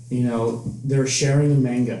 they're sharing a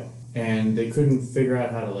mango. And they couldn't figure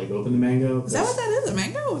out how to, open the mango. Is that what that is? A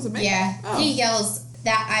mango? Was a mango? Yeah. Oh. He yells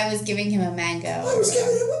that I was giving him a mango. I was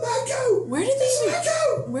giving him a mango!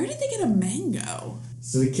 Where did they get a mango?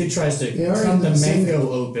 So the kid tries to They are cut in the the Pacific. mango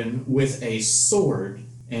open with a sword,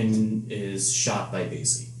 and is shot by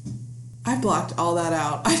Basie. I blocked all that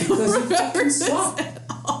out. I don't Because it remember fucking this sucked. at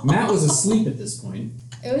all. Matt was asleep at this point.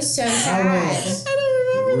 It was so sad. I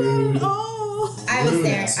don't remember that Rude. at all. I was Rude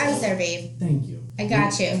there. asshole. I was there, babe. Thank you. I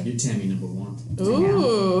got you. You're Tammy number 1.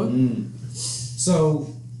 Ooh. So,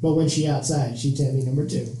 But when she outside, she Tammy number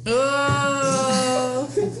 2. Oh.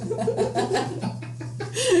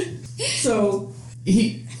 so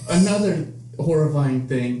another horrifying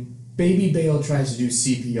thing. Baby Bale tries to do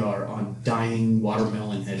CPR on dying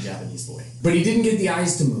watermelon head Japanese boy, but he didn't get the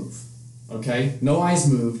eyes to move. Okay, no eyes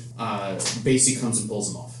moved. Basie comes and pulls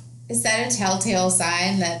him off. Is that a telltale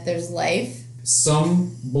sign that there's life?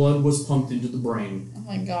 Some blood was pumped into the brain. Oh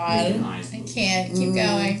my god. Making eyes I move. can't. Keep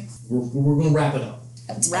going. We're gonna wrap it up.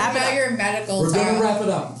 Wrap it up. Your medical We're talk. gonna wrap it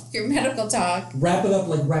up. Your medical talk. Wrap it up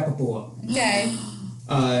like Rapaport. Okay.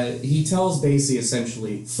 He tells Basie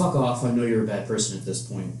essentially, "Fuck off. I know you're a bad person at this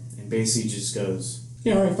point." And Basie just goes,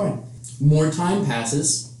 "Yeah, all right, fine." More time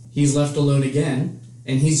passes. He's left alone again,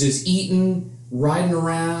 and he's just eating, riding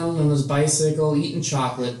around on his bicycle, eating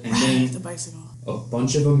chocolate, and then The bicycle. a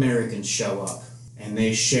bunch of Americans show up, and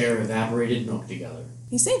they share evaporated milk together.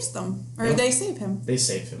 He saves them. Or Yep. they save him, They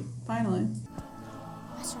save him. finally.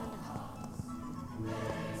 I surrender.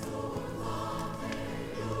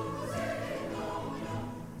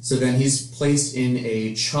 So then he's placed in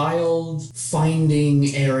a child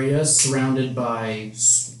finding area surrounded by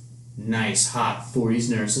nice, hot 40s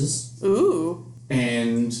nurses. Ooh.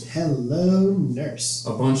 And Hello, nurse.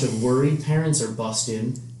 a bunch of worried parents are bust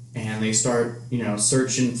in, and they start,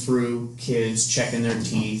 searching through kids, checking their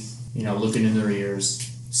teeth, looking in their ears,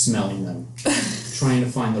 smelling them, trying to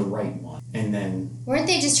find the right one. And then Weren't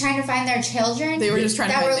they just trying to find their children? They were just trying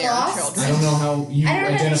to that find were their lost? children. I don't know how you I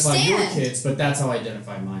don't identify your understand. kids, but that's how I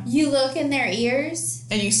identify mine. You look in their ears?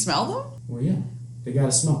 And you smell them? Well, yeah, they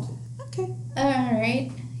gotta smell them. Okay.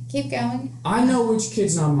 Alright. Keep going. I know which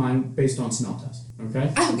kid's not mine based on smell test. Okay.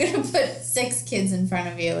 I'm gonna put 6 kids in front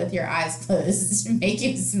of you with your eyes closed to make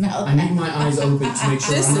you smell I them. need my eyes open to make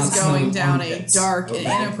sure This I'm not is going smelling down a armpits, dark okay?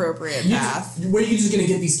 and inappropriate path. Where are you just gonna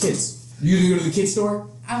get these kids? You gonna go to the kid store?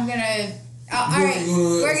 I'm gonna.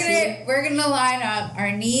 Alright, we're gonna line up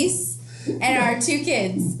our niece and our 2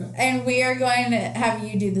 kids, and we are going to have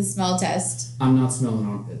you do the smell test. I'm not smelling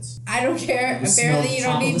armpits. I don't care. You smell Apparently, you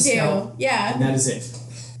top don't of need the to. scalp, Yeah, And that is it.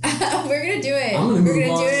 we're gonna do it. I'm gonna We're move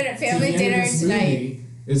gonna on do it at to family the end of dinner this tonight. movie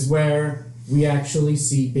is where we actually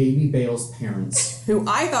see Baby Bale's parents. Who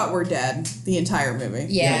I thought were dead the entire movie.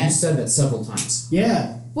 Yeah. You said that several times.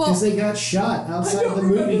 Yeah, Well- because they got shot outside the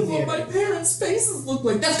movie theater. parents' faces look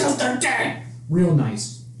like. That's because they're dead! Real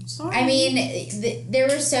nice. Sorry. I mean, there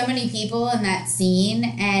were so many people in that scene,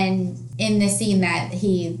 and in the scene that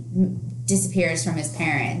he disappears from his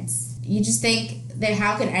parents, you just think that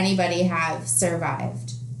how could anybody have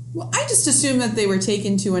survived? Well, I just assumed that they were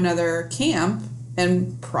taken to another camp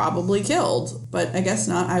and probably killed. But I guess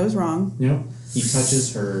not. I was wrong. Yep. He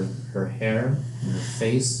touches her hair and her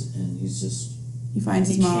face, and he's just. He finds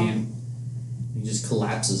his mom. He just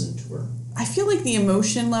collapses into her. I feel like the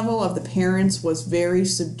emotion level of the parents was very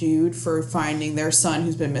subdued for finding their son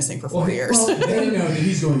who's been missing for 4 years. Well, they know that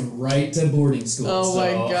he's going right to boarding school. Oh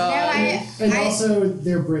my so- God. And also,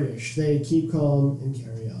 they're British. They keep calm and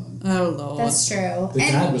carry on. Oh Lord. That's true. The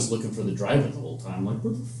And dad was looking for the driver the whole time. Like,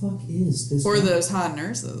 where the fuck is this? Or guy? those hot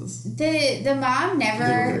nurses. the mom They were never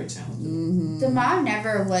very talented. the mom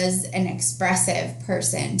never was an expressive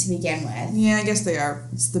person to begin with. Yeah, I guess they are.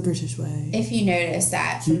 It's the British way. If you notice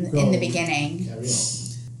that Keep in the going. beginning. Carry on.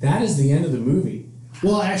 That is the end of the movie.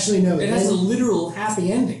 Well, actually, no. It has a literal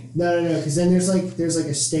happy ending. No, because then there's like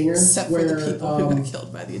a stinger Except for where the people who got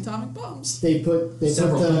killed by the atomic bombs. they put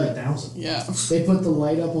Several the 100,000. Yeah. they put the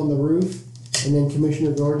light up on the roof, and then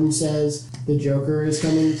Commissioner Gordon says the Joker is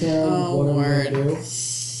coming to town. Oh, what am I word. gonna do?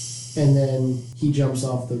 And then he jumps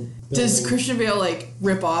off the building. Does Christian Bale like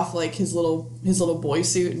rip off like his little boy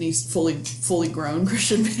suit and he's fully grown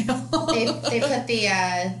Christian Bale? They put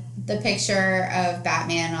the picture of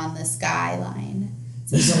Batman on the skyline.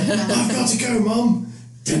 He's like, I've got to go, Mom.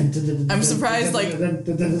 I'm surprised like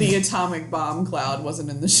the atomic bomb cloud wasn't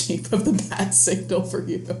in the shape of the bat signal for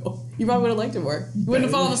you. You probably would have liked it more. You wouldn't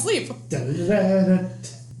have fallen asleep.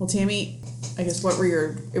 Well, Tammy, I guess what were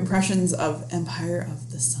your impressions of Empire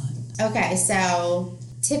of the Sun? Okay, so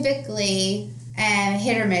typically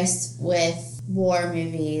hit or miss with war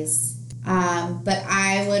movies, but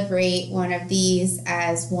I would rate one of these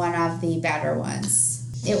as one of the better ones.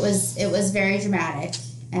 It was very dramatic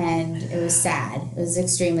and it was sad. It was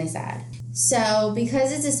extremely sad. So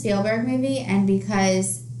because it's a Spielberg movie and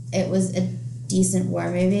because it was a decent war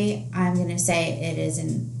movie, I'm gonna say it is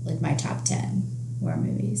in like my top 10. war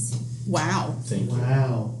movies. Wow. Thank you.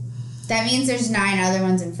 Wow. That means there's 9 other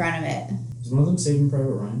ones in front of it. Is one of them Saving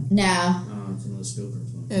Private Ryan? No. It's another Spielberg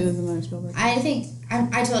one. It is another Spielberg. I think,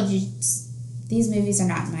 I told you, these movies are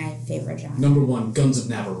not my favorite genre. Number 1, Guns of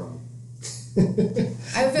Navarone.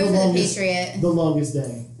 I would vote for The Patriot. The Longest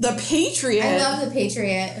Day. The Patriot. I love The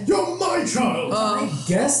Patriot. You're my child! I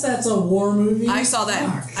guess that's a war movie. I saw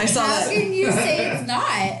that. I saw How that. can you say it's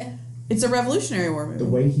not? It's a Revolutionary War movie. The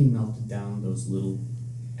way he melted down those little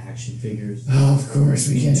action figures. Oh, of course,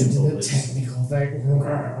 we get into the Bullets. technical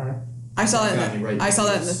thing. I saw Got that. me right I saw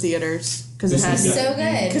that in the this. theaters because it This had was So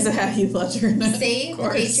good. because it had Heath Ledger in it. See? Of The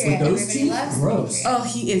course. Patriot. With those Everybody teeth? loves Gross. The Patriot. Oh,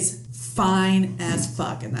 he is fine as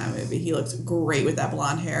fuck in that movie. He looks great with that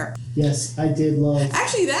blonde hair. Yes, I did love.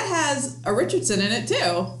 Actually, that has a Richardson in it too.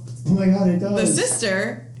 Oh my god, it The does.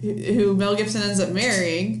 sister who Mel Gibson ends up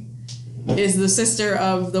marrying is the sister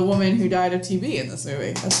of the woman who died of TB in this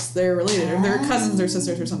movie. They're related. Or they're cousins or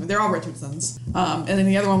sisters or something. They're all Richardsons. And then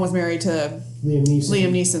the other one was married to Liam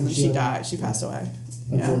Neeson. and she died. She passed away.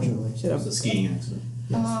 Unfortunately. She had It was a skiing accident.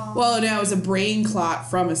 Oh. Well, no, it was a brain clot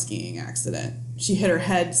from a skiing accident. She hit her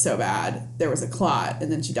head so bad, there was a clot,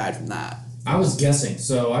 and then she died from that. I was guessing,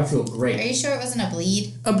 so I feel Are great. you sure it wasn't a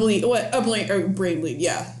bleed? A brain bleed,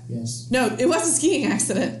 yeah. Yes. No, it was a skiing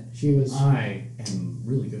accident. She was. I am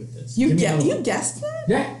really good at this. You Give me another you one. guessed that?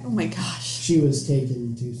 Yeah. Oh my gosh. She was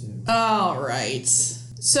taken too soon. All right.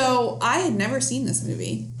 So I had never seen this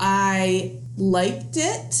movie. I liked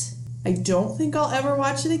it. I don't think I'll ever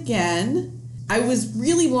watch it again. I was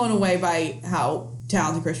really blown away by how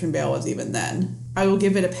talented Christian Bale was even then. I will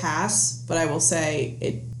give it a pass, but I will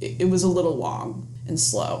say it was a little long and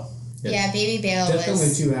slow. Yeah, Baby Bale Definitely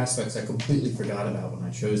was... 2 aspects I completely forgot about when I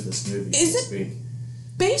chose this movie. Is this it- week.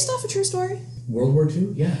 Based off a true story? World War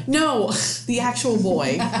II? Yeah. No, the actual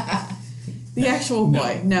boy. The actual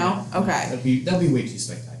boy. No? Okay. That'd be way too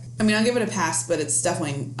spectacular. I mean, I'll give it a pass, but it's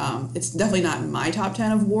definitely not in my top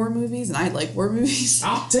 10 of war movies, and I like war movies.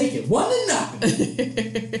 I'll take it.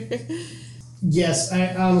 1-0. Yes,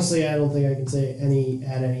 I honestly I don't think I can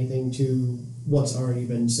add anything to what's already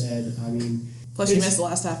been said. I mean, Plus, you missed the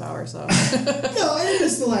last half hour, so. no, I didn't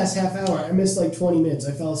miss the last half hour. I missed like 20 minutes.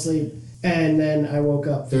 I fell asleep and then I woke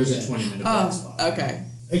up. There's a 20-minute black spot. Okay.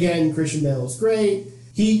 Again, Christian Bale was great.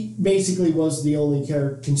 He basically was the only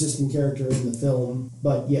consistent character in the film,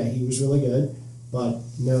 but yeah, he was really good. But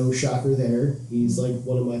no shocker there. He's like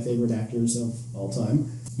one of my favorite actors of all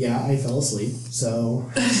time. Yeah, I fell asleep, so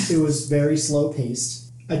it was very slow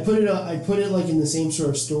paced. I put it like in the same sort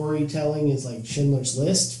of storytelling as like Schindler's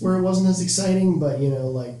List, where it wasn't as exciting, but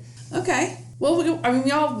like. Okay. Well, we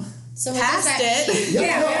all So what passed does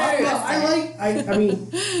that it. mean?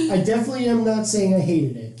 I definitely am not saying I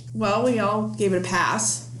hated it. Well, we all gave it a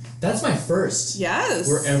pass. That's my first. Yes.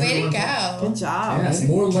 Where Way to everyone- go. Good job. Yes,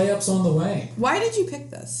 more layups on the way. Why did you pick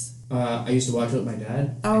this? I used to watch it with my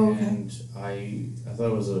dad. Oh, okay. And I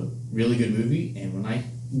thought it was a really good movie. And when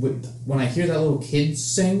I hear that little kid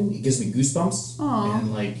sing, it gives me goosebumps. Aw.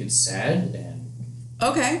 And like it's sad and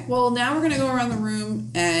Okay, well, now we're going to go around the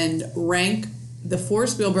room and rank the 4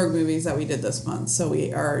 Spielberg movies that we did this month. So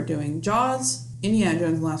we are doing Jaws, Indiana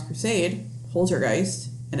Jones and the Last Crusade, Poltergeist,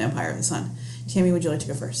 and Empire of the Sun. Tammy, would you like to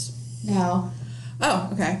go first? No. Oh,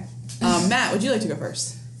 okay. Matt, would you like to go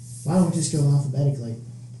first? Why don't we just go alphabetically?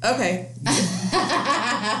 Okay,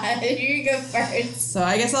 You go first. so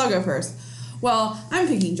I guess I'll go first. Well, I'm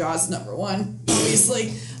picking Jaws number 1,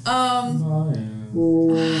 obviously. I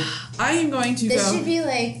am going to This go... should be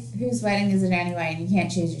like, whose wedding is it anyway? And you can't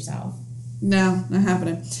choose yourself. No, not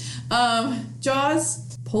happening.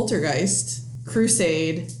 Jaws, Poltergeist,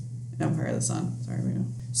 Crusade, Empire of the Sun. Sorry, we know.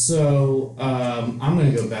 so I'm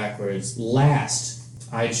gonna go backwards. Last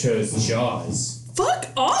I chose Jaws. Fuck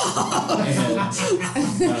off!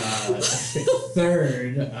 And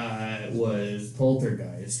third was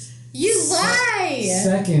Poltergeist. You lie!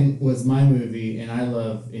 Second was my movie, and I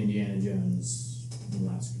love Indiana Jones and the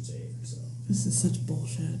Last Crusade. So This is such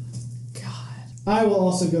bullshit. God. I will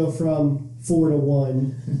also go from 4 to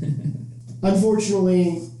 1.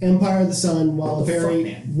 Unfortunately, Empire of the Sun, while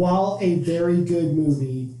a very good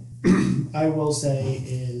movie, I will say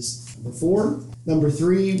is number 4. Number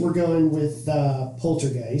 3, we're going with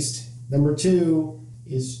Poltergeist. Number 2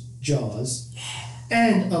 is Jaws.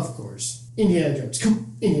 And, of course, Indiana Jones. Come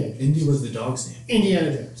on, Indiana Jones. Indy was the dog's name.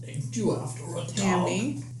 Indiana Jones. Named you after a dog.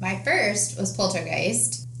 Tammy. My first was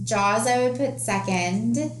Poltergeist. Jaws I would put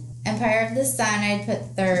second. Empire of the Sun I'd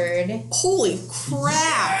put third. Holy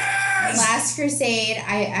crap! Last Crusade,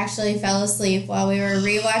 I actually fell asleep while we were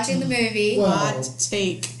rewatching the movie. Hot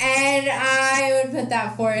take. And I would put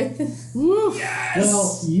that forth. Woo. Yes.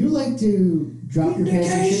 Well, you like to drop your pants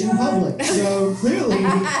and shit in public, so clearly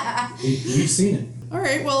We've seen it. All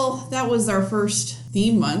right, well, that was our first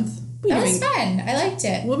theme month. That was fun. I liked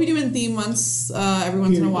it. We'll be doing theme months every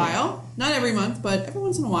once in a while. Not every month, but every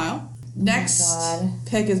once in a while. Next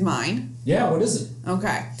pick is mine. Yeah, what is it?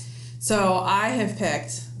 Okay. So I have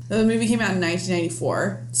picked... The movie came out in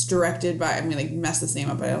 1994. It's directed by... I'm going to mess this name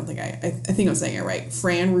up, but I don't think I think I'm saying it right.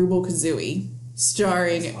 Fran Rubel Kazooie.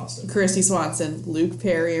 Starring Christy Swanson, Luke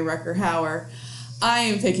Perry, and Rutger Hauer. I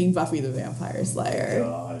am picking Buffy the Vampire Slayer.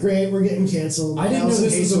 God. great, we're getting canceled. I didn't know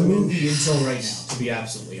this was a women. movie until right now, to be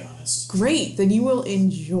absolutely honest. Great, then you will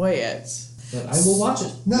enjoy it. But I will watch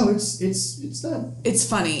it. No, it's not. It's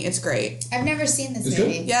funny. It's great. I've never seen this It's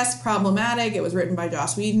movie. good? Yes, problematic. It was written by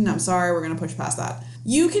Joss Whedon. I'm sorry, we're gonna push past that.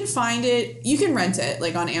 You can find it. You can rent it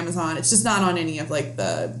like on Amazon. It's just not on any of like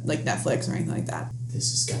the Netflix or anything like that.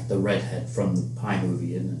 This has got the redhead from the Pie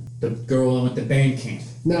movie, isn't it? The girl with the band camp.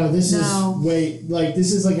 No, this is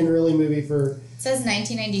this is like an early movie for. It says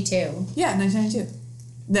 1992. Yeah, 1992.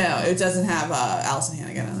 No, it doesn't have Allison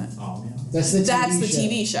Hannigan in it. Oh man, That's the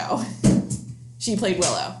TV show. She played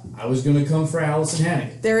Willow. I was gonna come for Allison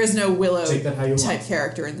Hannigan. There is no Willow Take that how you type want.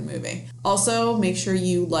 character in the movie. Also, make sure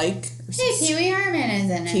you like. Hey, Pee Wee Herman is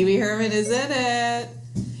in it. Pee Wee Herman is in it.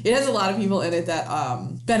 It has a lot of people in it that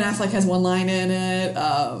Ben Affleck has one line in it.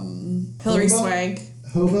 Hilary Swank.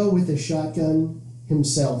 Hobo with a shotgun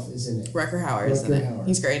himself is in it. Rutger Hauer is in it.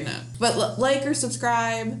 He's great in it. But like or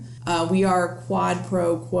subscribe. We are Quad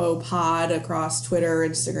Pro Quo Pod across Twitter,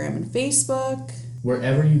 Instagram, and Facebook.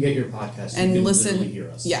 Wherever you get your podcast, you And can listen. literally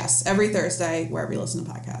hear us. Yes, every Thursday, wherever you listen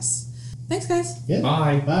to podcasts. Thanks, guys. Yeah.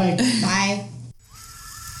 Bye. Bye. Bye.